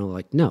God, and I'm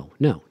like, no.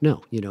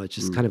 It's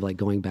just kind of like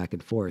going back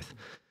and forth.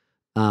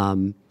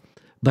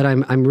 But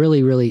I'm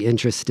really, really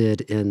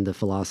interested in the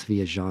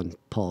philosophy of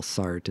Jean-Paul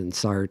Sartre, and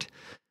Sartre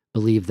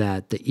believed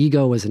that the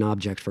ego was an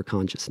object for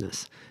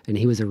consciousness, and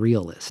he was a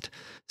realist.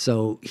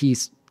 So he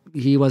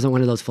wasn't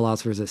one of those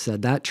philosophers that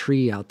said that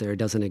tree out there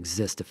doesn't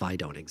exist if I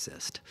don't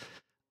exist,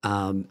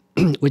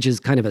 which is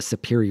kind of a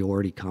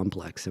superiority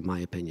complex, in my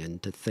opinion,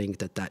 to think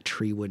that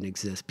tree wouldn't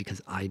exist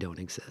because I don't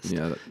exist.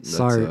 Yeah,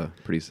 that's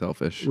pretty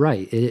selfish.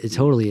 Right, it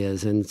totally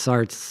is. And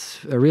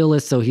Sartre's a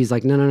realist, so he's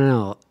like,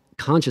 no.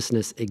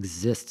 Consciousness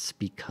exists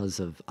because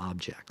of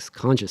objects.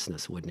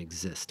 Consciousness wouldn't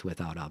exist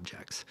without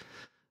objects.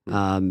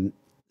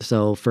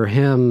 So for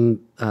him,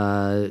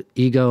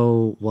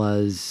 ego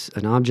was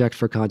an object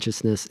for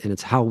consciousness, and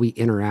it's how we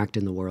interact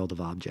in the world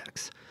of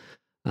objects.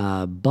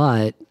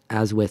 But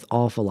as with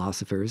all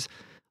philosophers,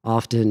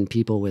 often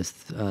people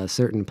with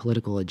certain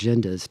political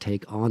agendas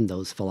take on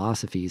those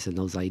philosophies and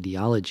those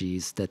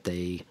ideologies that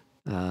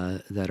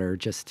that are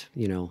just,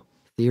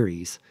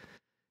 theories,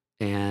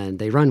 and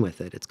they run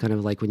with it. It's kind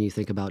of like when you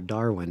think about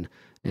Darwin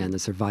and the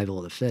survival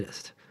of the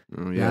fittest.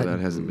 Oh yeah, that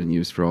hasn't been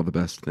used for all the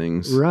best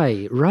things.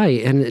 Right.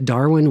 And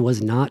Darwin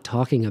was not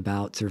talking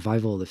about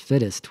survival of the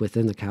fittest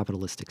within the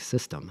capitalistic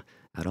system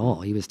at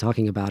all. He was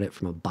talking about it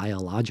from a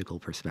biological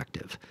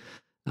perspective.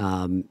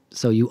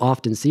 So you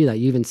often see that.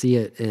 You even see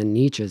it in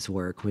Nietzsche's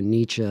work. When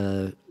Nietzsche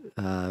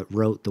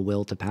wrote The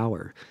Will to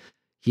Power,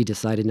 he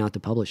decided not to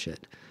publish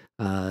it.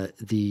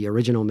 The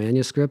original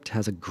manuscript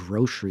has a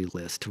grocery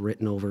list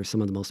written over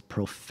some of the most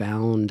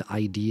profound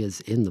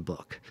ideas in the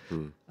book.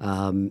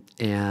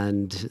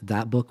 And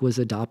that book was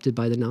adopted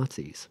by the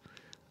Nazis.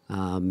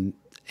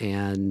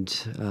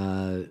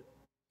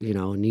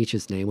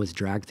 Nietzsche's name was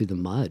dragged through the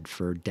mud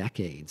for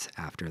decades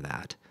after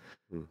that.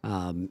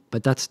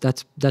 But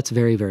that's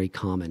very, very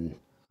common,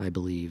 I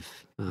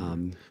believe.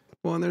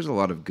 Well, and there's a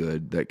lot of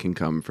good that can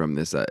come from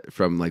this,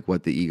 from like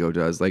what the ego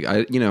does. Like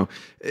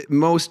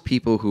most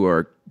people who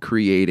are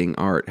creating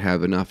art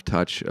have enough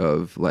touch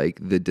of like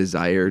the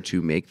desire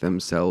to make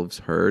themselves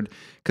heard.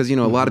 Because, a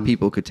lot of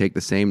people could take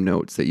the same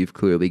notes that you've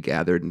clearly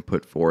gathered and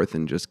put forth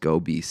and just go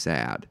be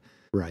sad.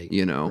 Right.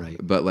 Right.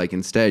 But like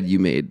instead you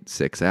made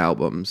 6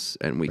 albums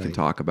and we can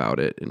talk about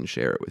it and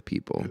share it with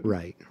people.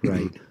 Right.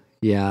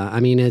 Yeah. I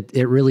mean,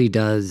 it really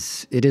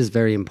does. It is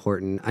very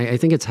important. I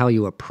think it's how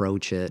you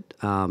approach it.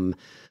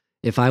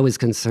 If I was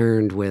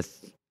concerned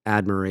with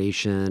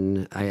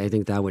admiration, I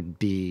think that would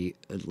be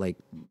like,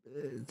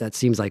 that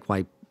seems like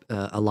why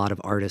a lot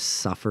of artists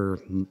suffer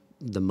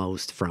the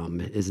most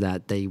from, is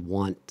that they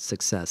want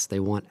success, they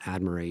want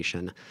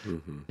admiration,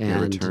 and the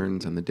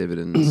returns and the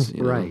dividends.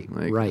 Right,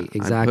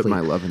 exactly. I put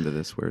my love into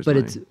this. But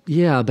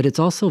it's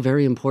also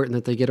very important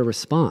that they get a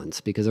response,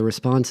 because a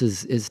response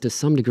is to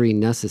some degree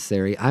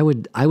necessary. I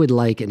would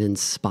like an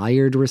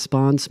inspired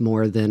response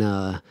more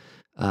than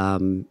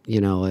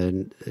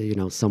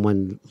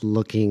someone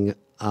looking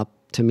up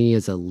to me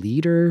as a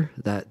leader.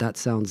 That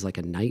sounds like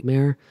a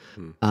nightmare.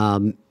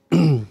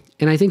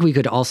 And I think we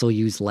could also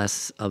use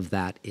less of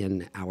that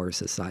in our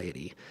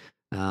society.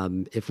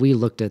 If we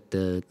looked at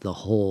the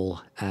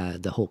whole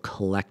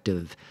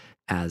collective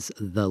as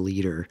the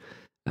leader,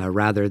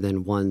 rather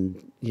than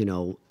one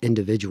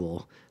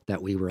individual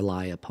that we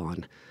rely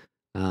upon.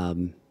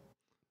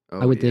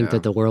 I would think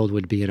that the world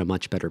would be in a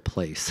much better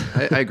place.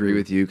 I agree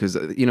with you, because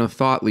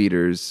thought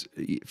leaders,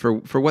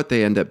 for what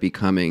they end up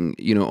becoming,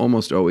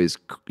 almost always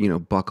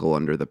buckle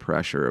under the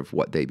pressure of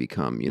what they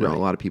become. A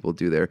lot of people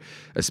do there,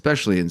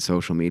 especially in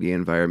social media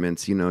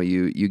environments.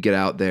 You get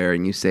out there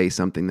and you say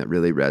something that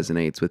really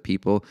resonates with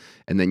people,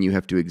 and then you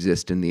have to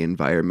exist in the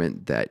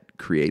environment that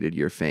created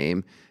your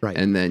fame. Right.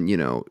 And then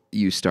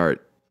you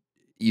start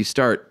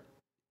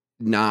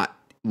not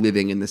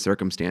living in the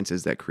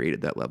circumstances that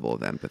created that level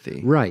of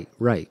empathy. Right.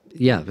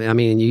 Yeah. I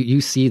mean,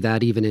 you see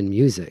that even in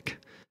music.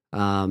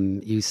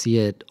 You see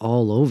it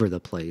all over the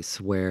place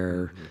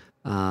where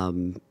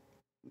it's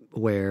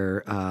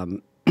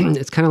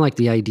kind of like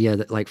the idea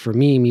that, like, for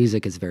me,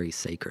 music is very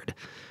sacred.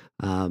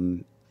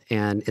 And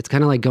it's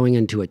kind of like going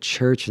into a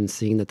church and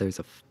seeing that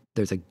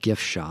there's a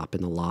gift shop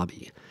in the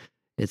lobby.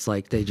 It's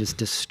like they just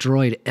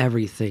destroyed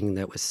everything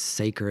that was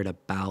sacred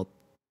about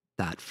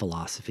that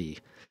philosophy.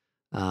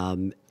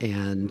 And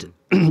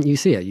you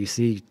see it. You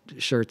see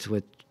shirts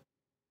with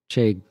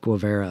Che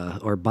Guevara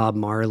or Bob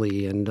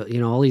Marley and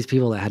all these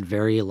people that had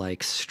very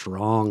like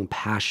strong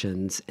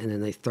passions, and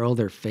then they throw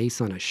their face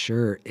on a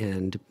shirt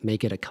and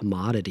make it a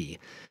commodity,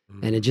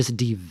 and it just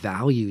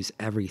devalues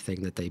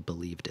everything that they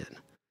believed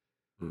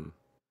in.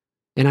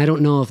 And I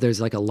don't know if there's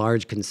like a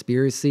large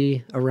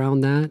conspiracy around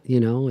that,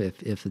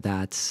 if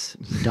that's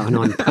done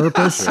on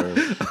purpose.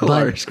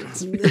 Large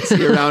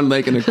conspiracy around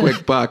making a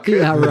quick buck.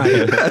 Yeah,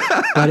 right.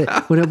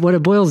 But what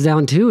it boils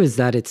down to is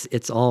that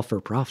it's all for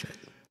profit.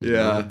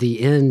 Yeah.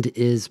 The end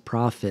is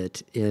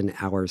profit in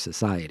our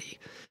society.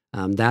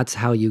 That's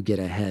how you get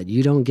ahead.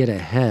 You don't get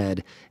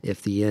ahead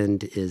if the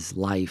end is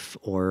life,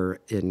 or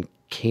in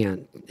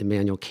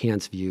Immanuel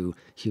Kant's view,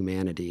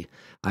 humanity.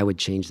 I would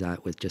change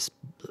that with just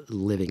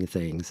living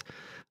things,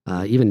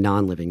 even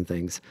non-living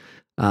things.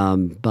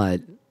 Our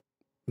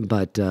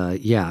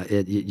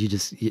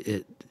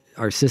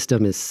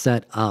system is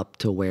set up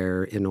to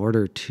where, in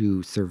order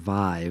to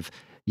survive,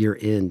 your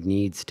end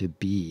needs to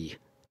be,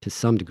 to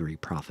some degree,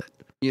 profit.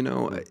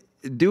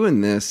 Doing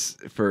this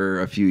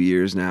for a few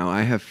years now,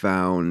 I have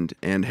found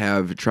and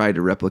have tried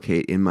to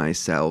replicate in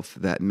myself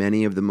that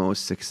many of the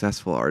most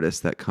successful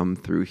artists that come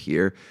through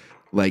here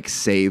like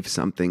save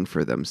something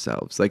for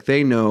themselves. Like,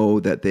 they know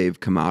that they've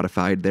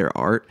commodified their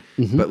art,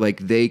 but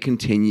like they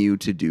continue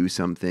to do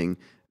something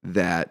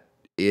that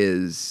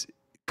is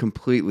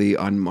completely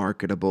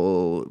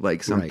unmarketable,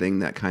 like something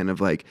that kind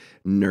of like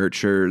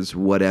nurtures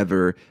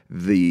whatever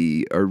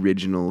the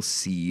original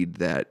seed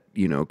that,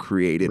 you know,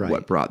 created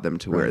what brought them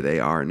to where they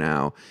are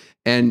now.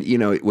 And, you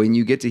know, when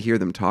you get to hear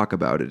them talk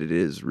about it, it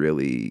is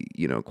really,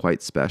 you know,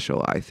 quite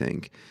special, I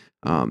think.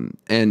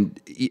 And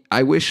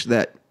I wish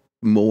that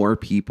more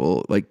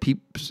people, like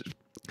people,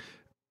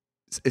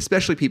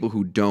 especially people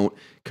who don't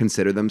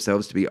consider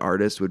themselves to be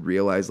artists, would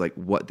realize like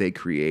what they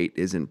create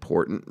is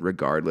important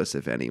regardless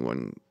if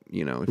anyone,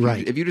 you know,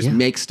 if you just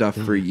make stuff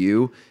for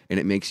you and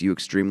it makes you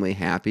extremely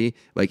happy,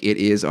 like it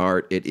is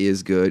art, it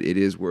is good, it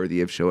is worthy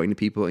of showing to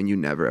people, and you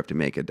never have to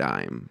make a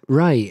dime.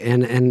 Right.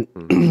 And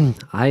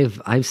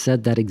I've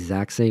said that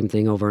exact same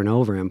thing over and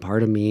over, and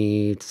part of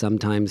me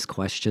sometimes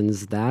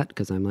questions that,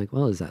 because I'm like,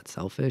 well, is that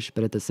selfish?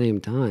 But at the same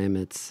time,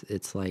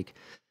 it's like,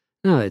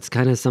 no, it's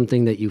kind of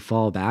something that you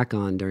fall back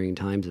on during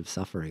times of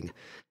suffering.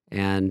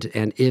 And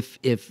if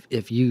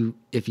you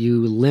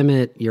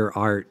limit your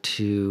art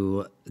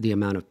to the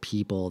amount of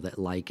people that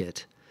like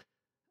it,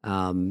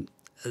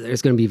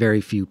 there's going to be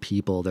very few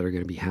people that are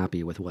going to be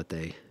happy with what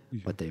they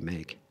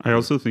make. I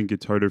also think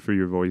it's harder for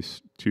your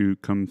voice to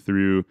come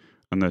through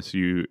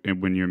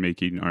when you're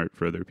making art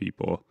for other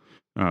people.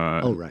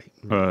 Right.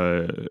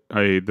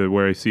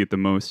 Where I see it the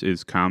most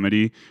is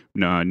comedy.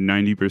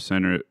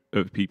 90%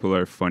 of people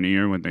are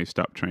funnier when they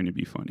stop trying to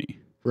be funny.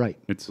 Right.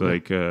 It's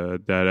like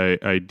that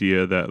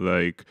idea that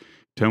like,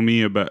 tell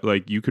me about,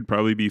 like, you could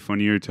probably be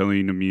funnier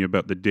telling me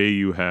about the day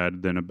you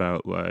had than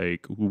about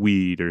like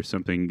weed or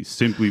something,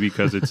 simply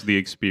because it's the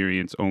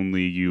experience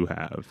only you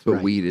have.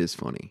 But weed is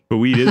funny.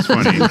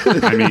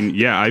 I mean,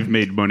 yeah, I've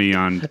made money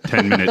on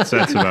 10-minute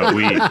sets about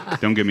weed.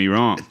 Don't get me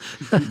wrong.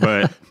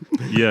 But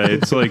yeah,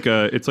 it's like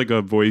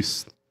a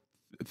voice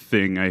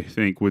thing, I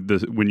think,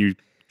 when you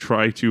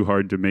try too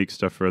hard to make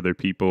stuff for other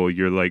people,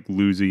 you're like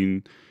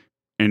losing.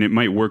 And it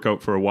might work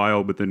out for a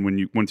while, but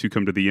then once you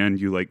come to the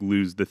end, you like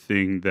lose the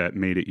thing that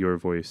made it your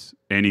voice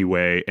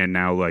anyway, and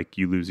now like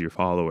you lose your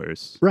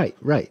followers. Right.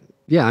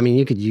 Yeah, I mean,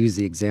 you could use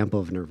the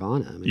example of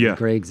Nirvana. I mean, a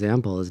great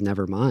example is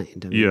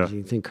Nevermind. I mean, do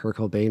you think Kurt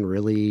Cobain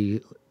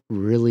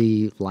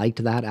really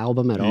liked that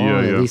album at all?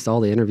 At least all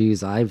the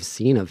interviews I've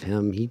seen of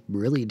him, he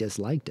really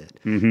disliked it.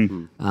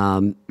 Mm-hmm.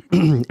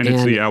 And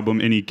it's the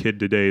album any kid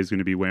today is going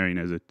to be wearing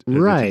as a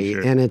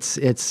t-shirt. And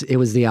it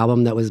was the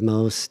album that was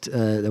most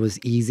that was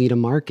easy to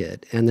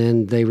market, and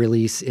then they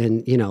release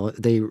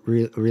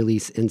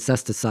release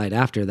Incesticide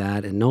after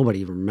that, and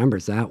nobody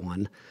remembers that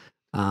one.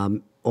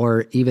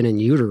 Or even In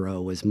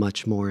Utero was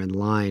much more in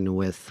line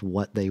with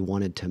what they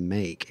wanted to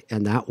make,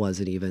 and that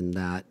wasn't even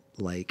that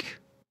like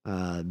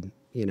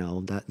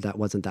that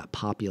wasn't that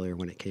popular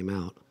when it came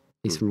out,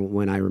 at least from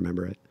when I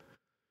remember it.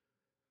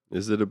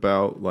 Is it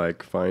about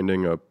like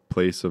finding a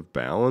place of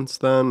balance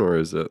then, or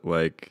is it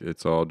like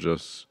it's all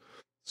just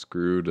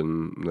screwed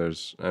and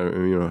there's,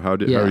 how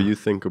do you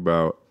think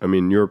about, I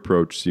mean, your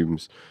approach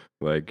seems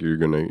like you're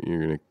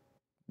gonna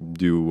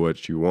do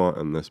what you want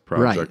in this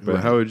project,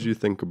 but how would you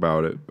think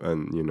about it?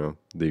 And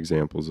the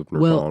examples of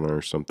Nirvana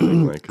or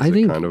something, like, is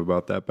it kind of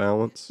about that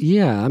balance?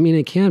 Yeah, I mean,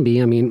 it can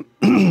be. I mean,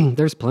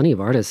 there's plenty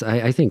of artists.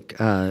 I think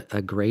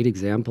a great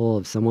example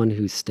of someone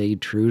who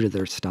stayed true to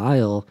their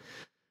style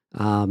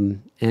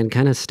and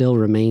kind of still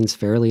remains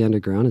fairly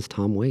underground is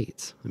Tom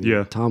Waits. I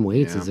mean, Tom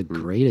Waits is a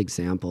great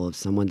example of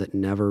someone that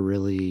never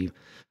really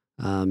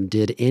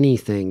did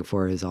anything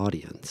for his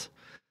audience.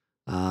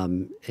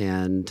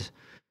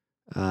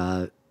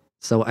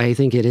 So I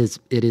think it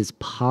is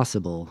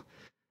possible.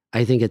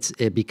 I think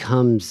it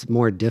becomes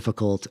more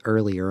difficult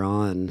earlier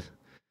on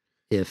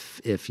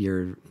if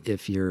you're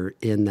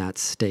in that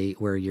state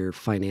where you're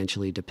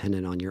financially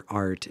dependent on your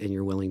art and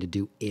you're willing to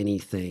do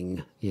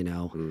anything,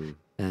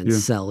 and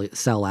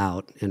sell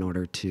out in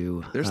order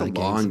to. There's a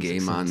long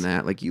game on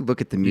that. Like, you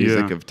look at the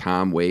music of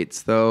Tom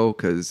Waits though,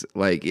 because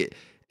he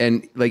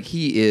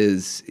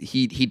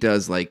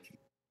does like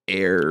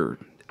air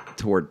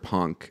toward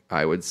punk,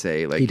 I would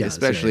say, like,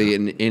 especially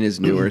in his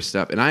newer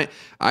stuff. And I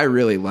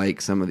really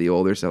like some of the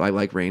older stuff. I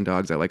like Rain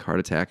Dogs. I like Heart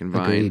Attack and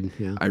Vine. Agreed,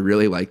 yeah. I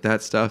really like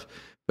that stuff.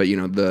 But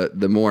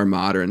the more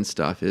modern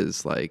stuff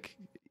is like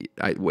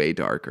way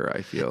darker,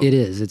 I feel. It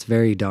is. It's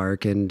very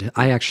dark. And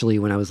I actually,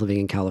 when I was living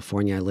in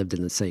California, I lived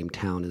in the same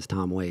town as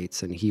Tom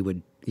Waits, and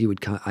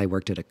I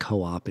worked at a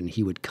co-op, and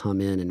he would come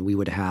in and we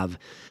would have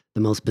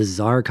the most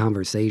bizarre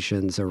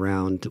conversations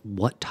around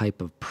what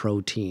type of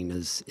protein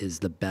is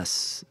the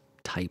best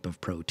type of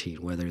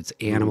protein, whether it's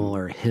animal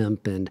or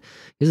hemp. And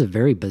he's a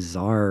very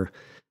bizarre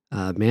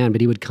man,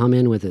 but he would come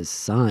in with his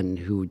son,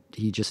 who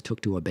he just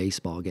took to a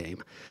baseball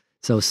game.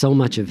 So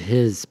much of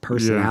his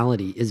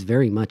personality is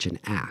very much an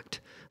act.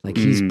 Like,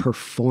 he's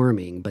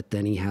performing, but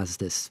then he has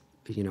this,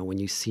 when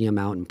you see him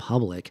out in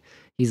public,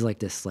 he's like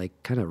this, like,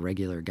 kind of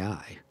regular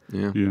guy.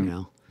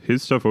 Yeah.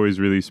 His stuff always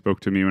really spoke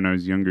to me when I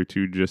was younger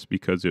too, just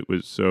because it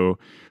was so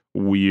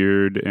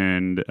weird,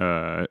 and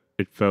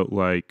it felt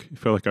like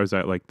I was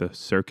at like the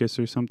circus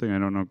or something. I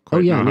don't know Oh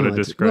quite yeah, know how no, to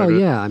describe it.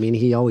 yeah. I mean,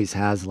 he always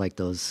has like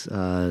those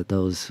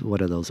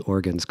what are those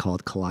organs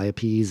called?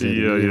 Calliopes, and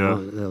Yeah, you yeah.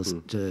 know, those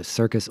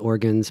circus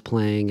organs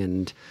playing,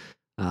 and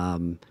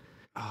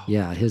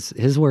yeah,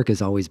 his work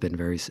has always been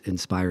very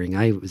inspiring.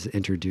 I was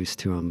introduced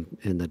to him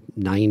in the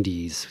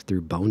 '90s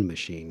through Bone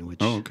Machine, which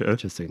Oh, okay.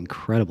 just an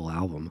incredible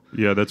album.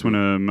 Yeah, that's when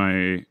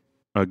a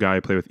guy I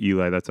play with,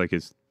 Eli, that's like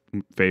his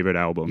favorite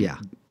album.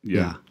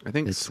 Yeah. I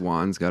think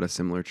Swan's got a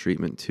similar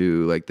treatment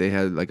too. Like they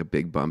had like a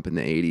big bump in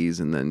the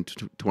 80s, and then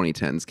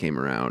 2010s came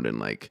around, and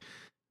like,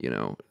 you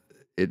know,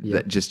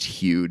 that just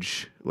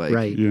huge. Like,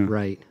 Right.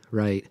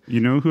 You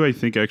know who I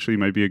think actually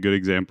might be a good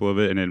example of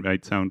it, and it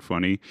might sound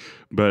funny,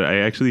 but I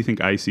actually think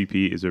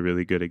ICP is a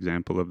really good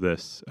example of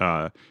this.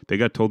 They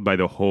got told by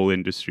the whole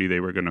industry they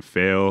were going to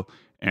fail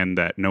and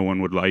that no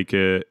one would like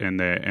it, and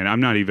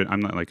I'm not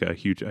like a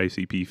huge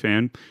ICP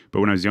fan, but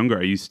when I was younger,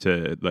 I used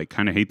to like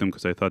kind of hate them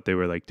because I thought they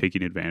were like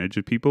taking advantage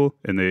of people,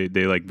 and they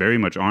like very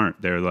much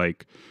aren't. They're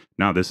like,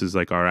 no, this is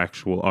like our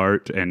actual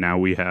art, and now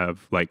we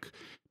have like.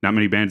 Not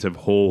many bands have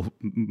whole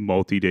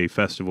multi-day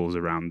festivals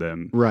around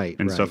them,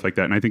 and stuff like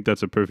that. And I think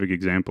that's a perfect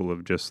example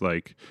of just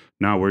like,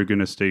 no, we're going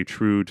to stay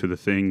true to the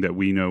thing that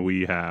we know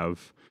we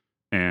have.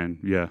 And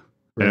yeah,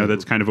 I know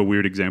that's kind of a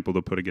weird example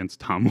to put against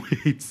Tom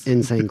Waits.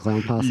 Insane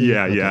Clown Posse.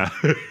 Yeah, Okay. yeah.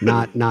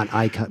 Not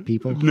I Cut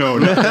People. No,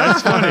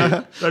 that's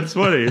funny. That's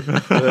funny.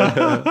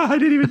 I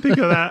didn't even think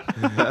of that.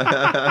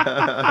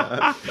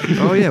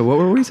 oh yeah, what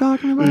were we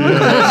talking about?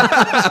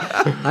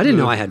 I didn't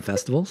know I had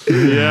festivals.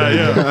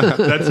 Yeah.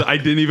 I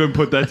didn't even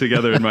put that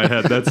together in my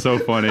head. That's so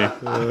funny.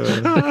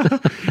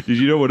 Did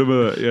you know one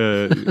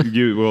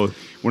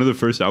of the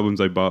first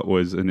albums I bought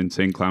was an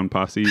Insane Clown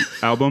Posse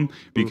album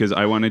because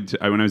I wanted to.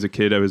 When I was a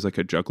kid, I was like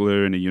a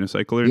juggler and a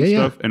unicycler and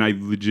stuff, and I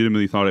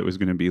legitimately thought it was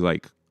going to be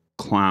like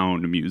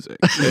clown music.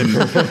 And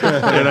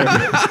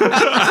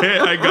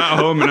I got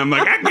home and I'm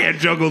like, I can't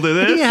juggle to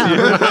this.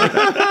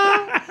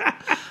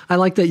 I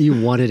like that you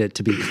wanted it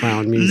to be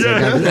clown music,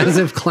 as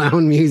if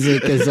clown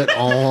music is at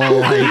all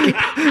like.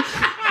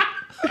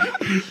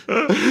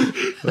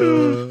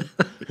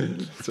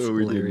 So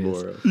we need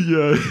more.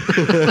 Yeah.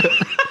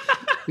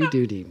 We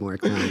do need more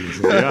clown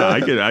music. Yeah,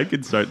 I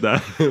could start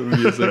that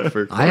Music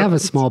for I have a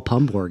small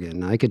pump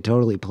organ. I could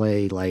totally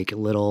play like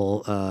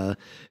little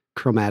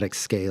chromatic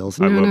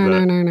scales. I love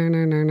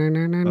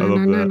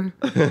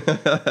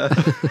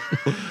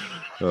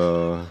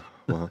that.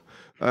 Wow.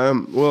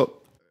 Well,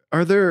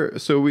 are there?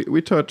 So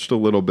we touched a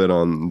little bit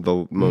on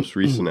the most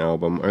recent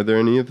album. Are there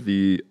any of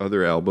the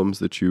other albums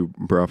that you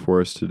brought for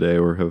us today,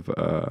 or have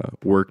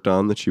worked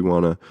on that you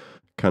want to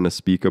kind of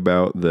speak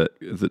about that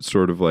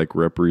sort of like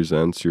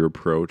represents your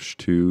approach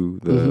to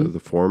the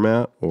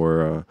format?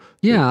 Or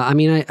I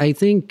mean, I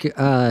think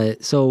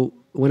so.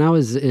 When I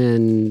was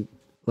in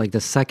like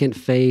the second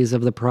phase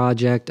of the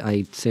project,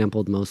 I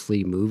sampled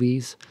mostly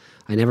movies.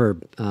 I never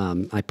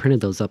I printed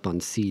those up on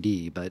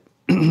CD, but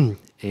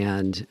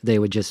and they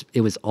would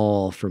it was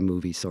all from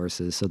movie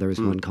sources. So there was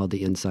one called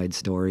The Inside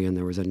Story, and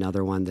there was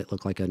another one that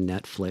looked like a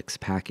Netflix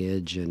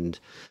package, and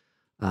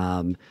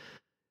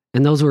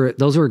those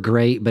were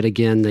great, but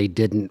again, they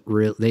didn't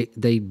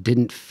they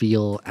didn't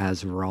feel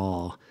as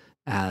raw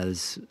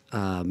as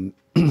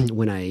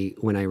when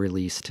I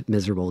released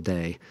Miserable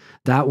Day.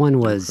 That one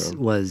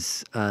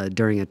was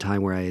during a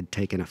time where I had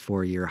taken a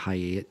 4-year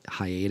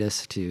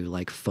hiatus to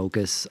like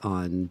focus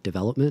on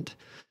development.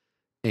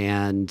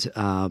 And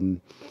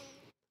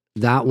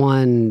that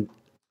one,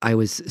 I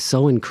was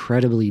so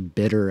incredibly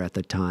bitter at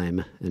the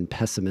time and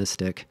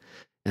pessimistic.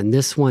 And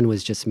this one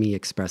was just me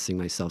expressing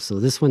myself. So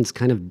this one's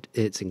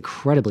it's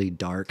incredibly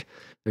dark.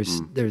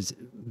 There's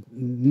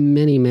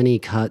many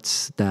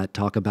cuts that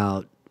talk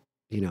about,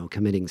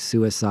 committing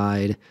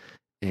suicide,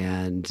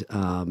 and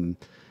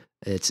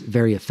it's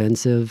very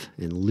offensive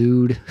and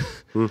lewd.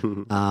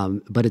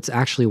 But it's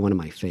actually one of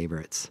my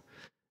favorites.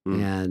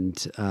 And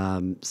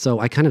so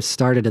I kind of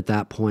started at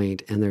that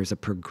point, and there's a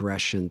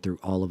progression through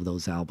all of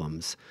those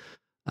albums.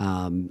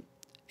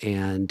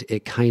 And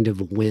it kind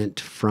of went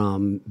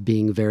from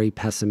being very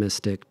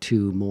pessimistic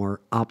to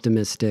more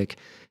optimistic.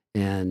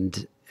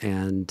 And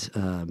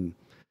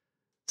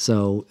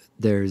so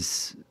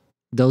those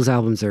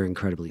albums are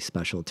incredibly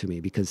special to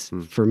me because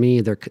for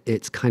me,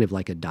 it's kind of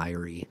like a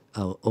diary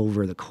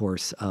over the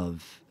course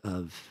of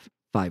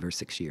 5 or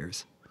 6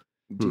 years.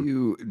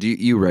 Do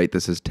you write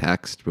this as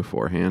text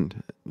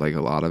beforehand? Like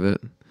a lot of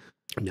it?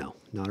 No,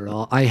 not at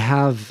all. I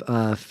have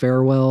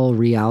Farewell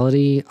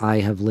Reality. I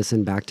have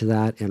listened back to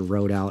that and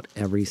wrote out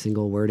every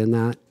single word in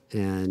that.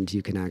 And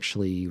you can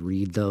actually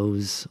read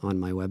those on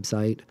my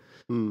website.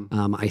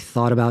 I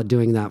thought about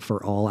doing that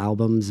for all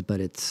albums,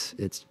 but it's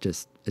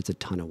a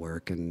ton of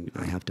work, and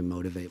I have to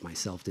motivate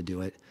myself to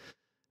do it.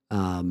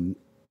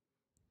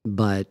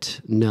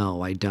 But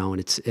no, I don't.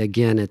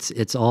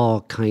 It's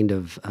all kind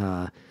of,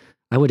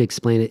 I would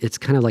explain it. It's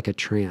kind of like a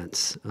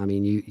trance. I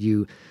mean,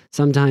 you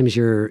sometimes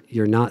you're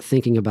not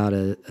thinking about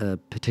a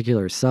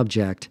particular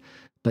subject,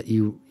 but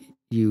you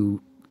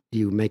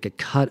you make a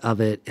cut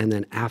of it, and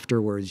then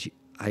afterwards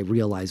I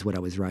realized what I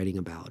was writing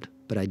about,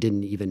 but I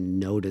didn't even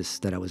notice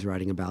that I was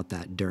writing about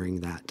that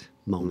during that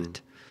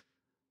moment.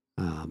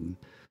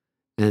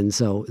 And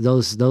so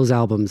those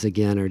albums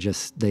again are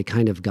just, they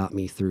kind of got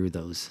me through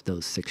those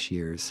 6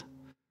 years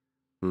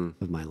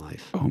of my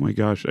life. Oh my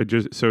gosh!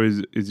 So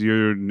is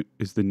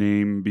the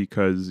name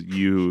because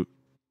you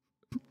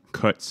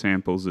cut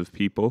samples of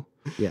people?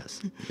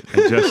 Yes,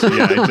 I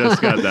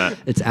just got that.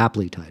 it's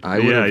aptly titled. I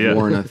would have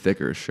worn a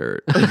thicker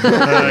shirt. I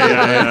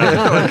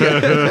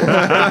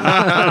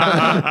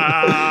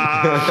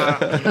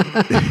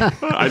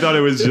thought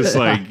it was just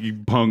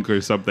like punk or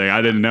something.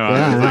 I didn't know.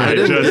 I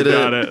just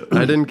got it. I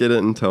didn't get it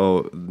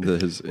until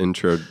his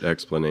intro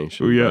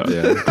explanation. Yeah.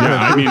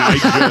 I mean,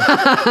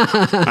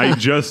 I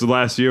just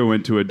last year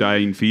went to a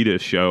Dying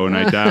Fetus show, and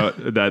I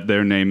doubt that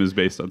their name is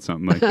based on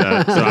something like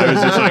that. So I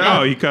was just like,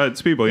 oh, he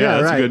cuts people. Yeah,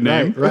 that's a good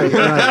name.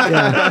 Right.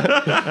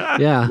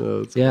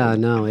 Yeah.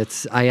 No,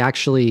 it's, I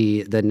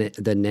actually,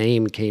 the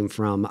name came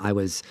from, I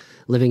was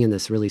living in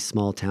this really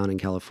small town in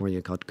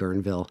California called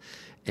Guerneville,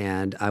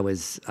 and I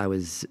was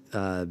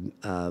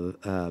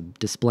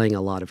displaying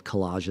a lot of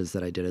collages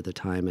that I did at the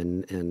time,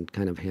 and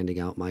kind of handing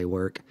out my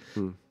work.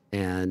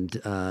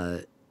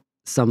 And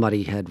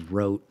somebody had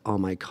wrote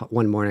on my car,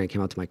 one morning I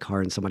came out to my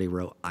car and somebody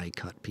wrote, "I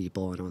cut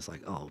people," and I was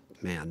like, oh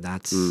man,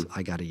 that's,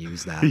 I got to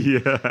use that.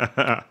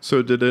 Yeah.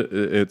 So did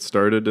it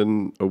started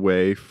in a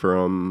way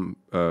from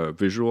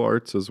visual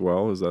arts as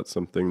well? Is that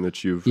something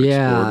that you've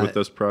explored with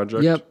this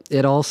project? Yep.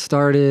 It all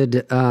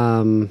started,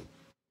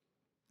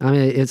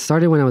 it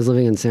started when I was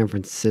living in San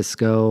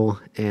Francisco,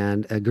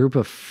 and a group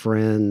of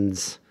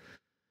friends,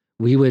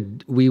 we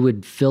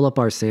would fill up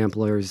our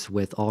samplers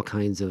with all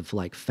kinds of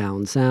like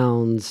found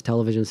sounds,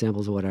 television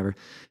samples or whatever.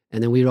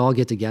 And then we'd all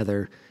get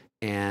together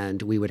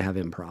and we would have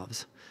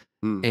improvs.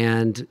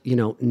 And,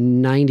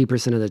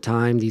 90% of the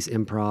time, these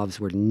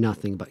improvs were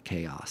nothing but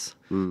chaos.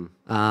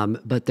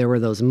 But there were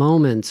those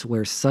moments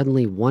where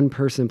suddenly one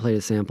person played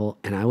a sample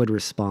and I would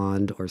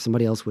respond, or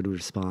somebody else would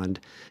respond.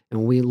 And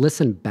when we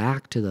listened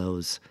back to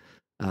those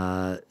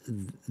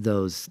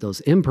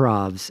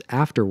improvs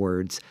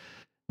afterwards,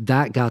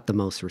 that got the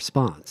most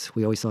response.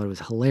 We always thought it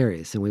was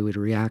hilarious and we would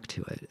react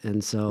to it.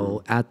 And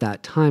so at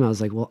that time, I was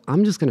like, well,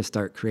 I'm just going to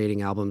start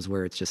creating albums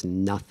where it's just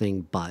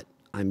nothing but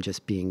I'm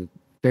just being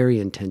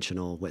very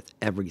intentional with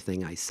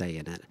everything I say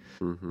in it,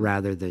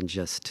 rather than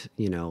just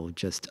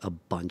a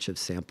bunch of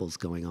samples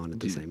going on at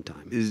the same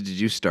time. Did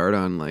you start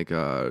on like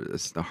a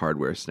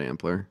hardware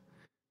sampler?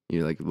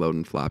 You like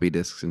loading floppy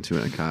disks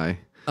into an Akai?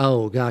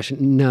 Oh gosh,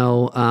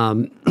 no.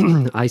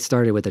 I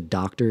started with a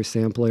Doctor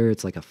sampler.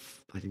 It's like I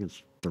think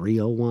it's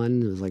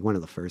 301. It was like one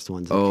of the first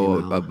ones.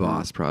 A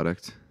Boss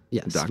product.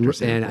 Yes, Doctor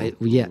sample. And it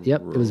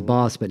was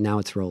Boss, but now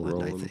it's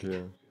Roland I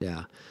think.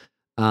 Yeah.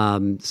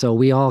 So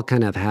we all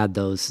kind of had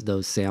those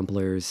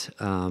samplers,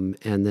 and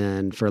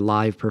then for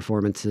live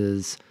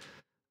performances,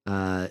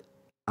 I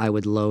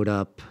would load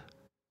up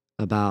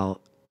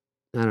about,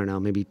 I don't know,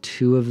 maybe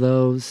 2 of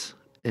those,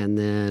 and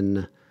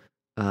then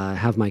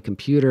have my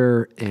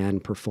computer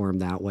and perform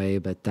that way.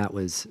 But it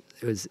was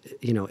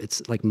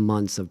it's like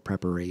months of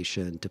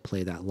preparation to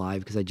play that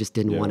live, because I just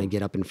didn't want to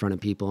get up in front of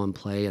people and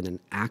play and then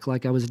act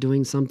like I was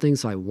doing something.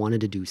 So I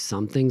wanted to do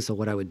something. So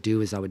what I would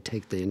do is I would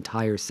take the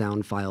entire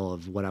sound file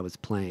of what I was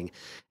playing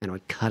and I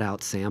would cut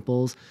out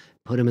samples,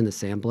 put them in the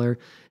sampler,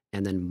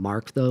 and then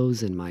mark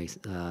those in my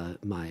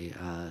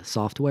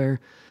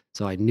software.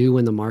 So I knew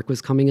when the mark was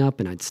coming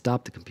up, and I'd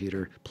stop the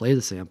computer, play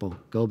the sample,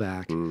 go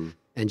back, and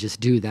just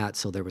do that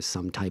so there was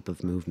some type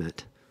of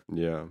movement.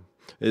 Yeah.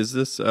 Is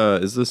this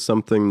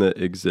something that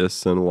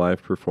exists in a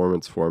live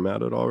performance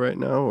format at all right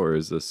now, or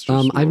is this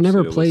just I've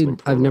never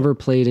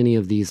played any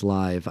of these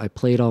live. I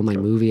played all my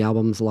movie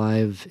albums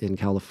live in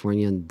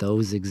California, and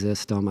those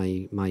exist on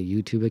my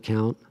YouTube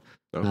account.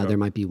 There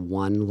might be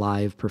one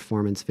live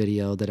performance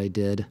video that I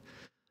did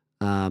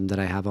that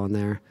I have on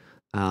there.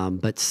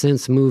 But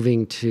since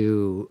moving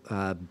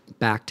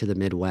back to the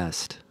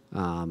Midwest,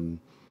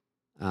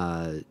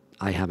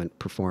 I haven't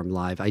performed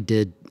live. I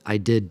did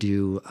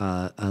do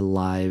a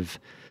live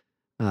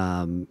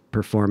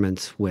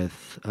performance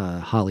with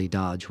Holly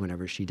Dodge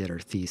whenever she did her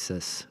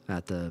thesis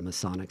at the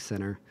Masonic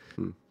Center.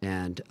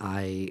 And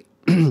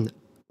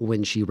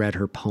when she read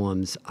her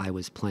poems, I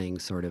was playing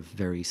sort of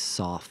very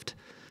soft,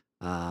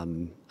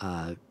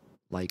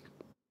 like,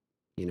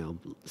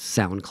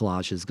 sound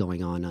collages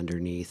going on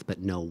underneath, but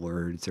no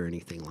words or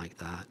anything like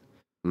that.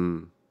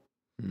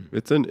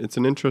 It's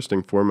an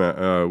interesting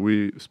format.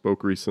 We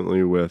spoke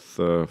recently with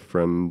a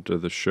friend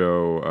of the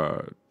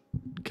show,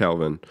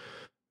 Calvin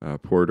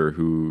Porter,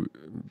 who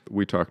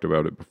we talked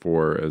about it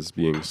before as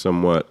being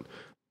somewhat,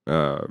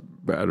 I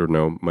don't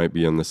know, might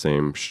be on the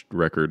same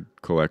record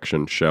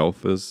collection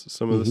shelf as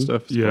some of the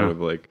stuff. It's kind of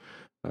like,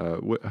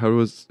 how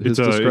was his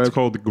described? It's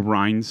called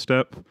grind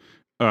step.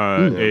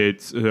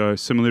 It's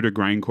similar to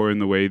grindcore in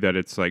the way that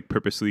it's like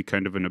purposely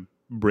kind of in a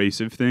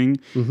abrasive thing.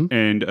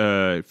 And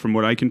from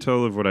what I can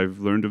tell of what I've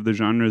learned of the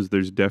genres,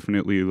 there's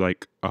definitely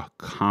like a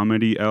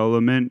comedy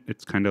element.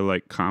 It's kind of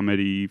like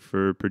comedy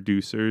for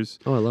producers.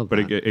 Oh, I love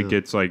but that. It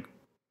gets like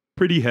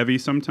pretty heavy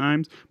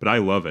sometimes, but I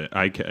love it.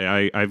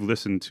 I've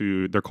listened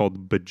to, they're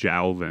called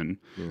Bajalvin.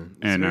 It's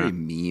and very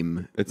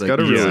meme. It's Like, got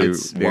a really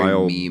it's very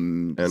wild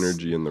meme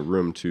energy in the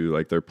room too.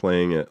 Like they're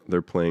playing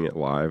it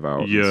live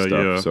out Yeah, and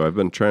stuff. yeah. So I've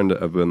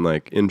been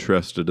like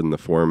interested in the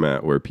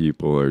format where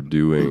people are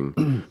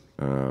doing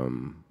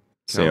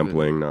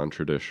sampling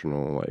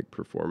non-traditional like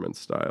performance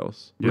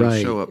styles. You'll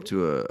Right. show up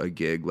to a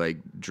gig like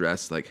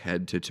dressed like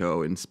head to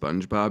toe in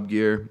SpongeBob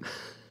gear.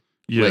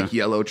 Yeah. Like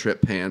yellow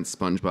trip pants,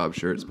 SpongeBob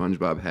shirt,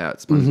 SpongeBob hat,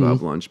 SpongeBob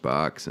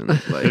lunchbox, and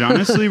like It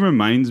honestly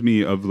reminds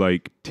me of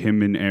like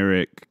Tim and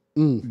Eric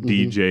Mm-hmm.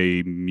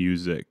 DJ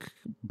music,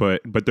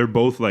 but they're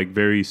both like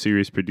very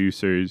serious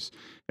producers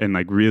and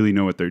like really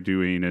know what they're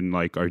doing and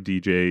like are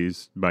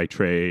DJs by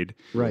trade.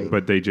 Right.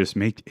 But they just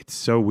make it's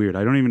so weird.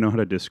 I don't even know how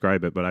to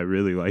describe it, but I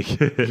really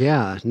like it.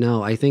 Yeah,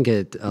 no, I think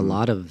a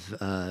lot of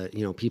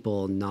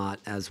people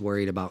not as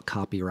worried about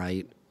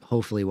copyright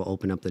hopefully will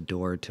open up the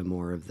door to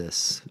more of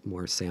this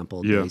more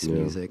sample based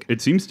music. It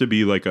seems to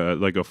be like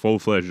a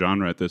full-fledged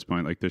genre at this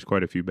point. Like there's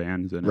quite a few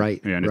bands in it. Right,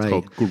 Yeah, and it's right.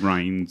 called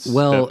Grind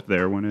Well, Step,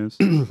 their one is.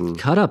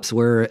 Cut-ups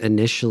were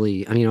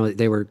initially,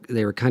 they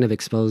were kind of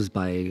exposed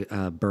by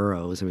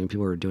Burroughs. I mean,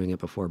 people were doing it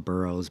before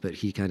Burroughs, but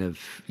he kind of,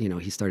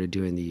 he started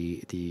doing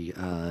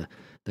the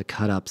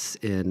cut-ups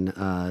in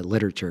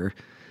literature.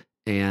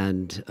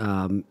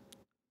 And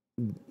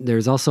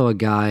there's also a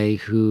guy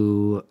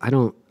who I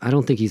don't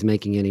think he's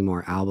making any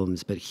more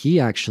albums, but he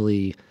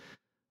actually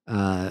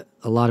a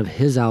lot of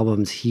his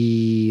albums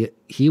he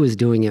was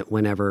doing it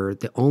whenever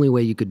the only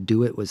way you could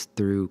do it was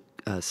through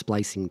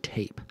splicing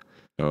tape.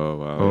 Oh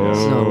wow!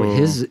 Oh.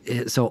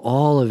 Yeah. So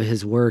all of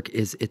his work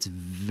it's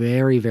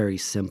very, very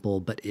simple,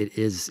 but it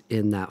is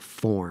in that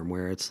form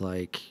where it's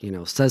like,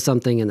 says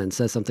something and then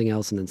says something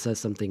else and then says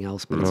something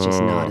else, but it's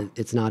just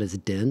not as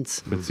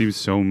dense. It seems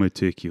so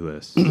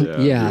meticulous.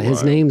 Yeah, his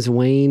wild. name's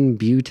Wayne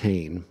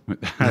Butane.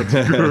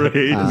 That's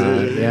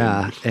great.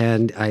 Yeah,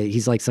 and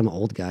he's like some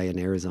old guy in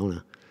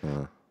Arizona.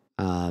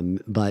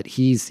 But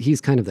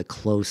he's kind of the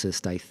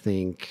closest, I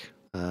think,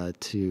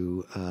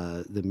 to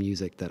the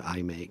music that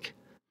I make.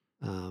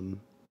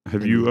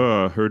 Have you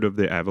heard of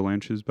the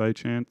Avalanches by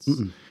chance?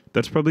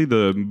 That's probably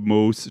the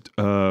most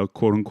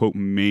quote unquote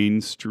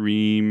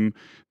mainstream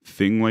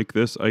thing like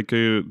this I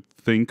could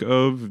think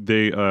of.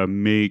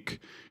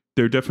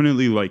 They're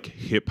definitely like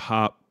hip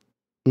hop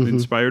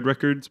inspired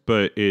records,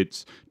 but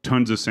it's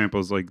tons of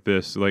samples like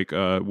this. Like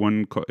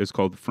one is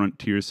called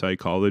Frontier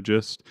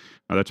Psychologist.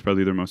 That's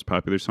probably their most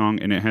popular song,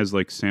 and it has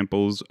like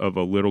samples of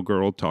a little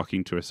girl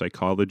talking to a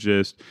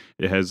psychologist.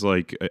 It has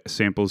like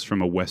samples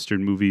from a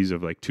Western movies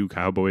of like two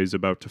cowboys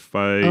about to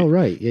fight. Oh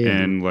right, yeah.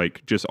 And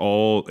like just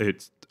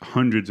it's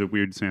hundreds of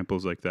weird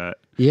samples like that.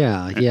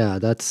 Yeah.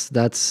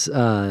 That's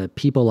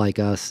people like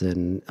us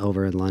and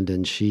over in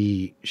London.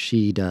 She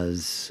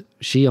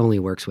only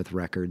works with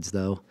records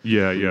though.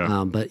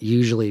 Yeah. But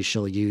usually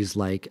she'll use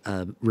like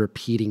a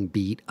repeating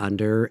beat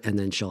under, and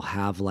then she'll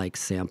have like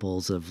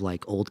samples of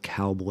like old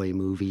cowboy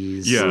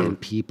movies and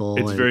people.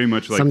 It's and very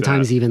much like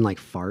sometimes that. even like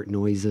fart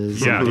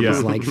noises. Yeah, and things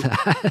yeah. like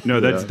that. No,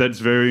 that's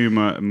very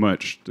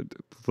much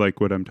like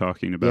what I'm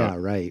talking about. Yeah,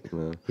 right.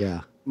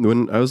 Yeah.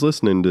 When I was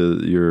listening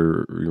to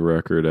your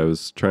record, I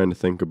was trying to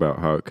think about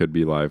how it could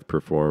be live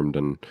performed,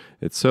 and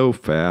it's so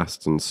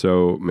fast and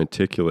so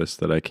meticulous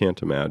that I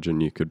can't imagine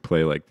you could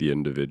play like the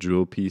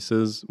individual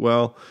pieces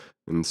well,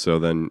 and so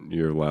then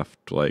you're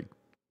left like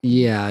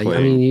Yeah, I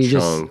playing mean, you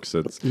chunks.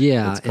 just It's like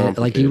you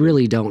complicated.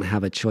 really don't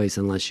have a choice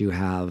unless you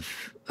have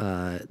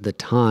the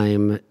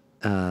time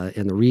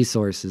and the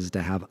resources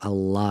to have a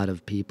lot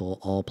of people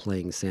all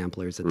playing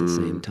samplers at the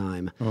same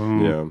time,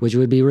 Yeah. which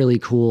would be really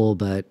cool.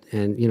 But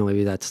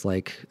maybe that's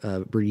like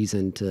a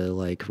reason to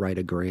like write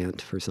a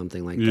grant for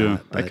something like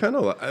that. But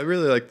I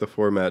really like the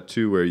format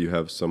too, where you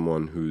have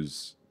someone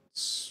who's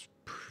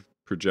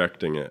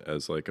projecting it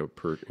as like a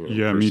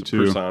me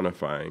too.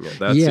 personifying it.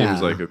 That Yeah.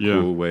 seems like a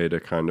cool way to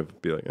kind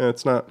of be like,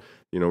 it's not,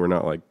 we're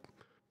not like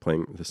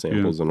playing the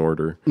samples in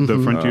order. The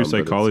Frontier But it's,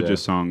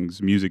 Psychologist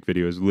songs music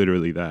video is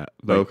literally that.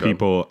 Like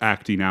people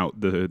acting out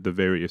the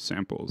various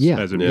samples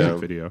as a music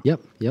video.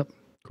 Yep.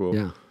 Cool.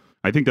 Yeah.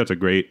 I think that's a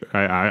great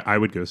I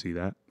would go see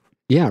that.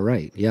 Yeah,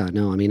 right. Yeah,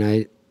 no, I mean,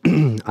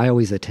 I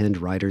always attend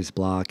writer's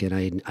block,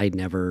 and I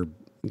never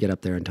get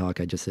up there and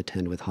talk. I just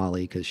attend with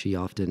Holly because she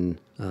often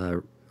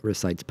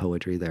recites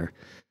poetry there.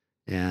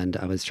 And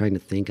I was trying to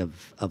think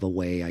of a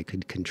way I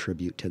could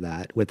contribute to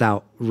that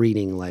without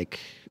reading like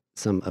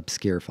some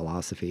obscure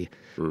philosophy,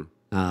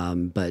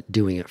 but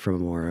doing it from a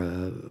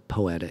more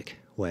poetic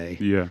way.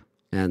 Yeah.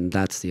 And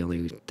that's the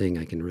only thing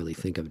I can really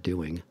think of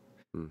doing.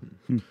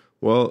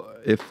 Well,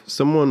 if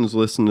someone's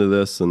listening to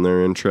this and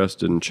they're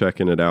interested in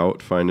checking it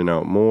out, finding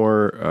out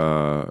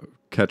more,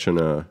 catching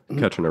a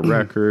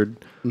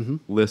record,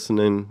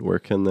 listening, where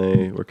can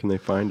they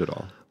find it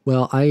all?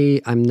 Well,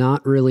 I'm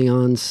not really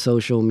on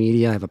social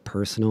media. I have a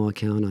personal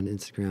account on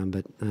Instagram,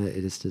 but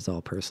it is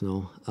all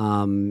personal.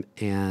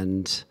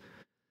 And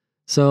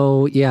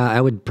so yeah,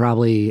 I would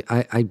probably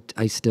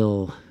I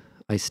still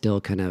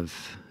kind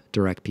of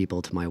direct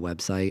people to my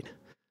website.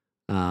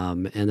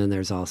 And then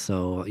there's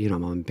also,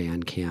 I'm on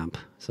Bandcamp,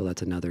 so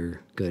that's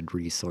another good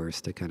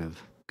resource to kind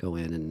of go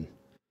in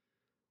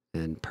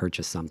and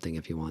purchase something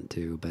if you want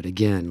to. But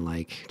again,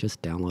 like,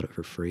 just download it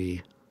for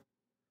free.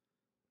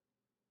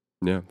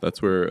 Yeah,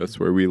 that's where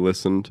we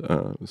listened.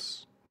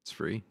 It's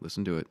free.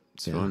 Listen to it.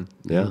 It's Yeah. fun.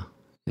 Yeah.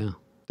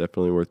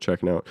 Definitely worth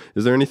checking out.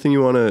 Is there anything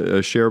you want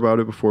to share about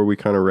it before we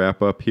kind of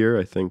wrap up here?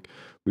 I think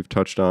we've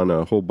touched on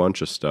a whole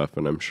bunch of stuff,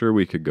 and I'm sure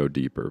we could go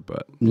deeper.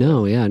 But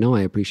No,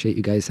 I appreciate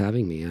you guys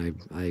having me.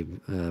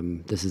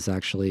 This is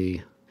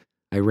actually,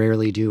 I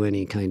rarely do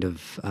any kind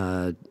of,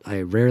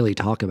 I rarely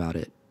talk about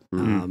it.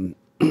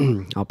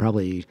 I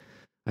probably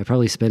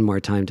spend more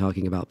time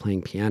talking about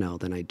playing piano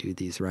than I do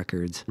these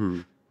records.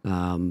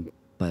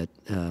 But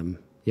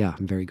yeah,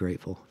 I'm very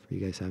grateful for you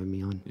guys having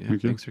me on. Yeah,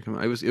 thanks for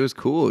coming. It was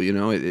cool.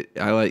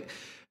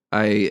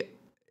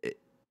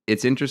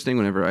 It's interesting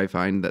whenever I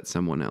find that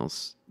someone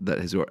else that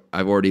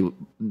I've already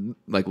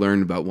like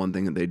learned about one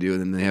thing that they do,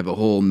 and then they have a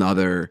whole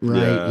nother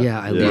Right. Yeah.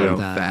 I love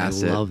that.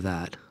 facet. I love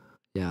that.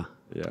 Yeah.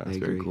 yeah, It's I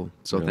very agree. cool.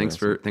 So Really thanks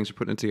for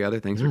putting it together.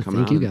 Thanks Yeah, for coming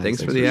thank you on. guys.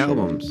 Thanks for Thanks the for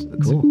albums.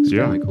 That's Cool.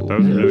 Yeah, extremely cool. that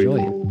was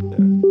really enjoy. cool.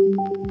 Yeah.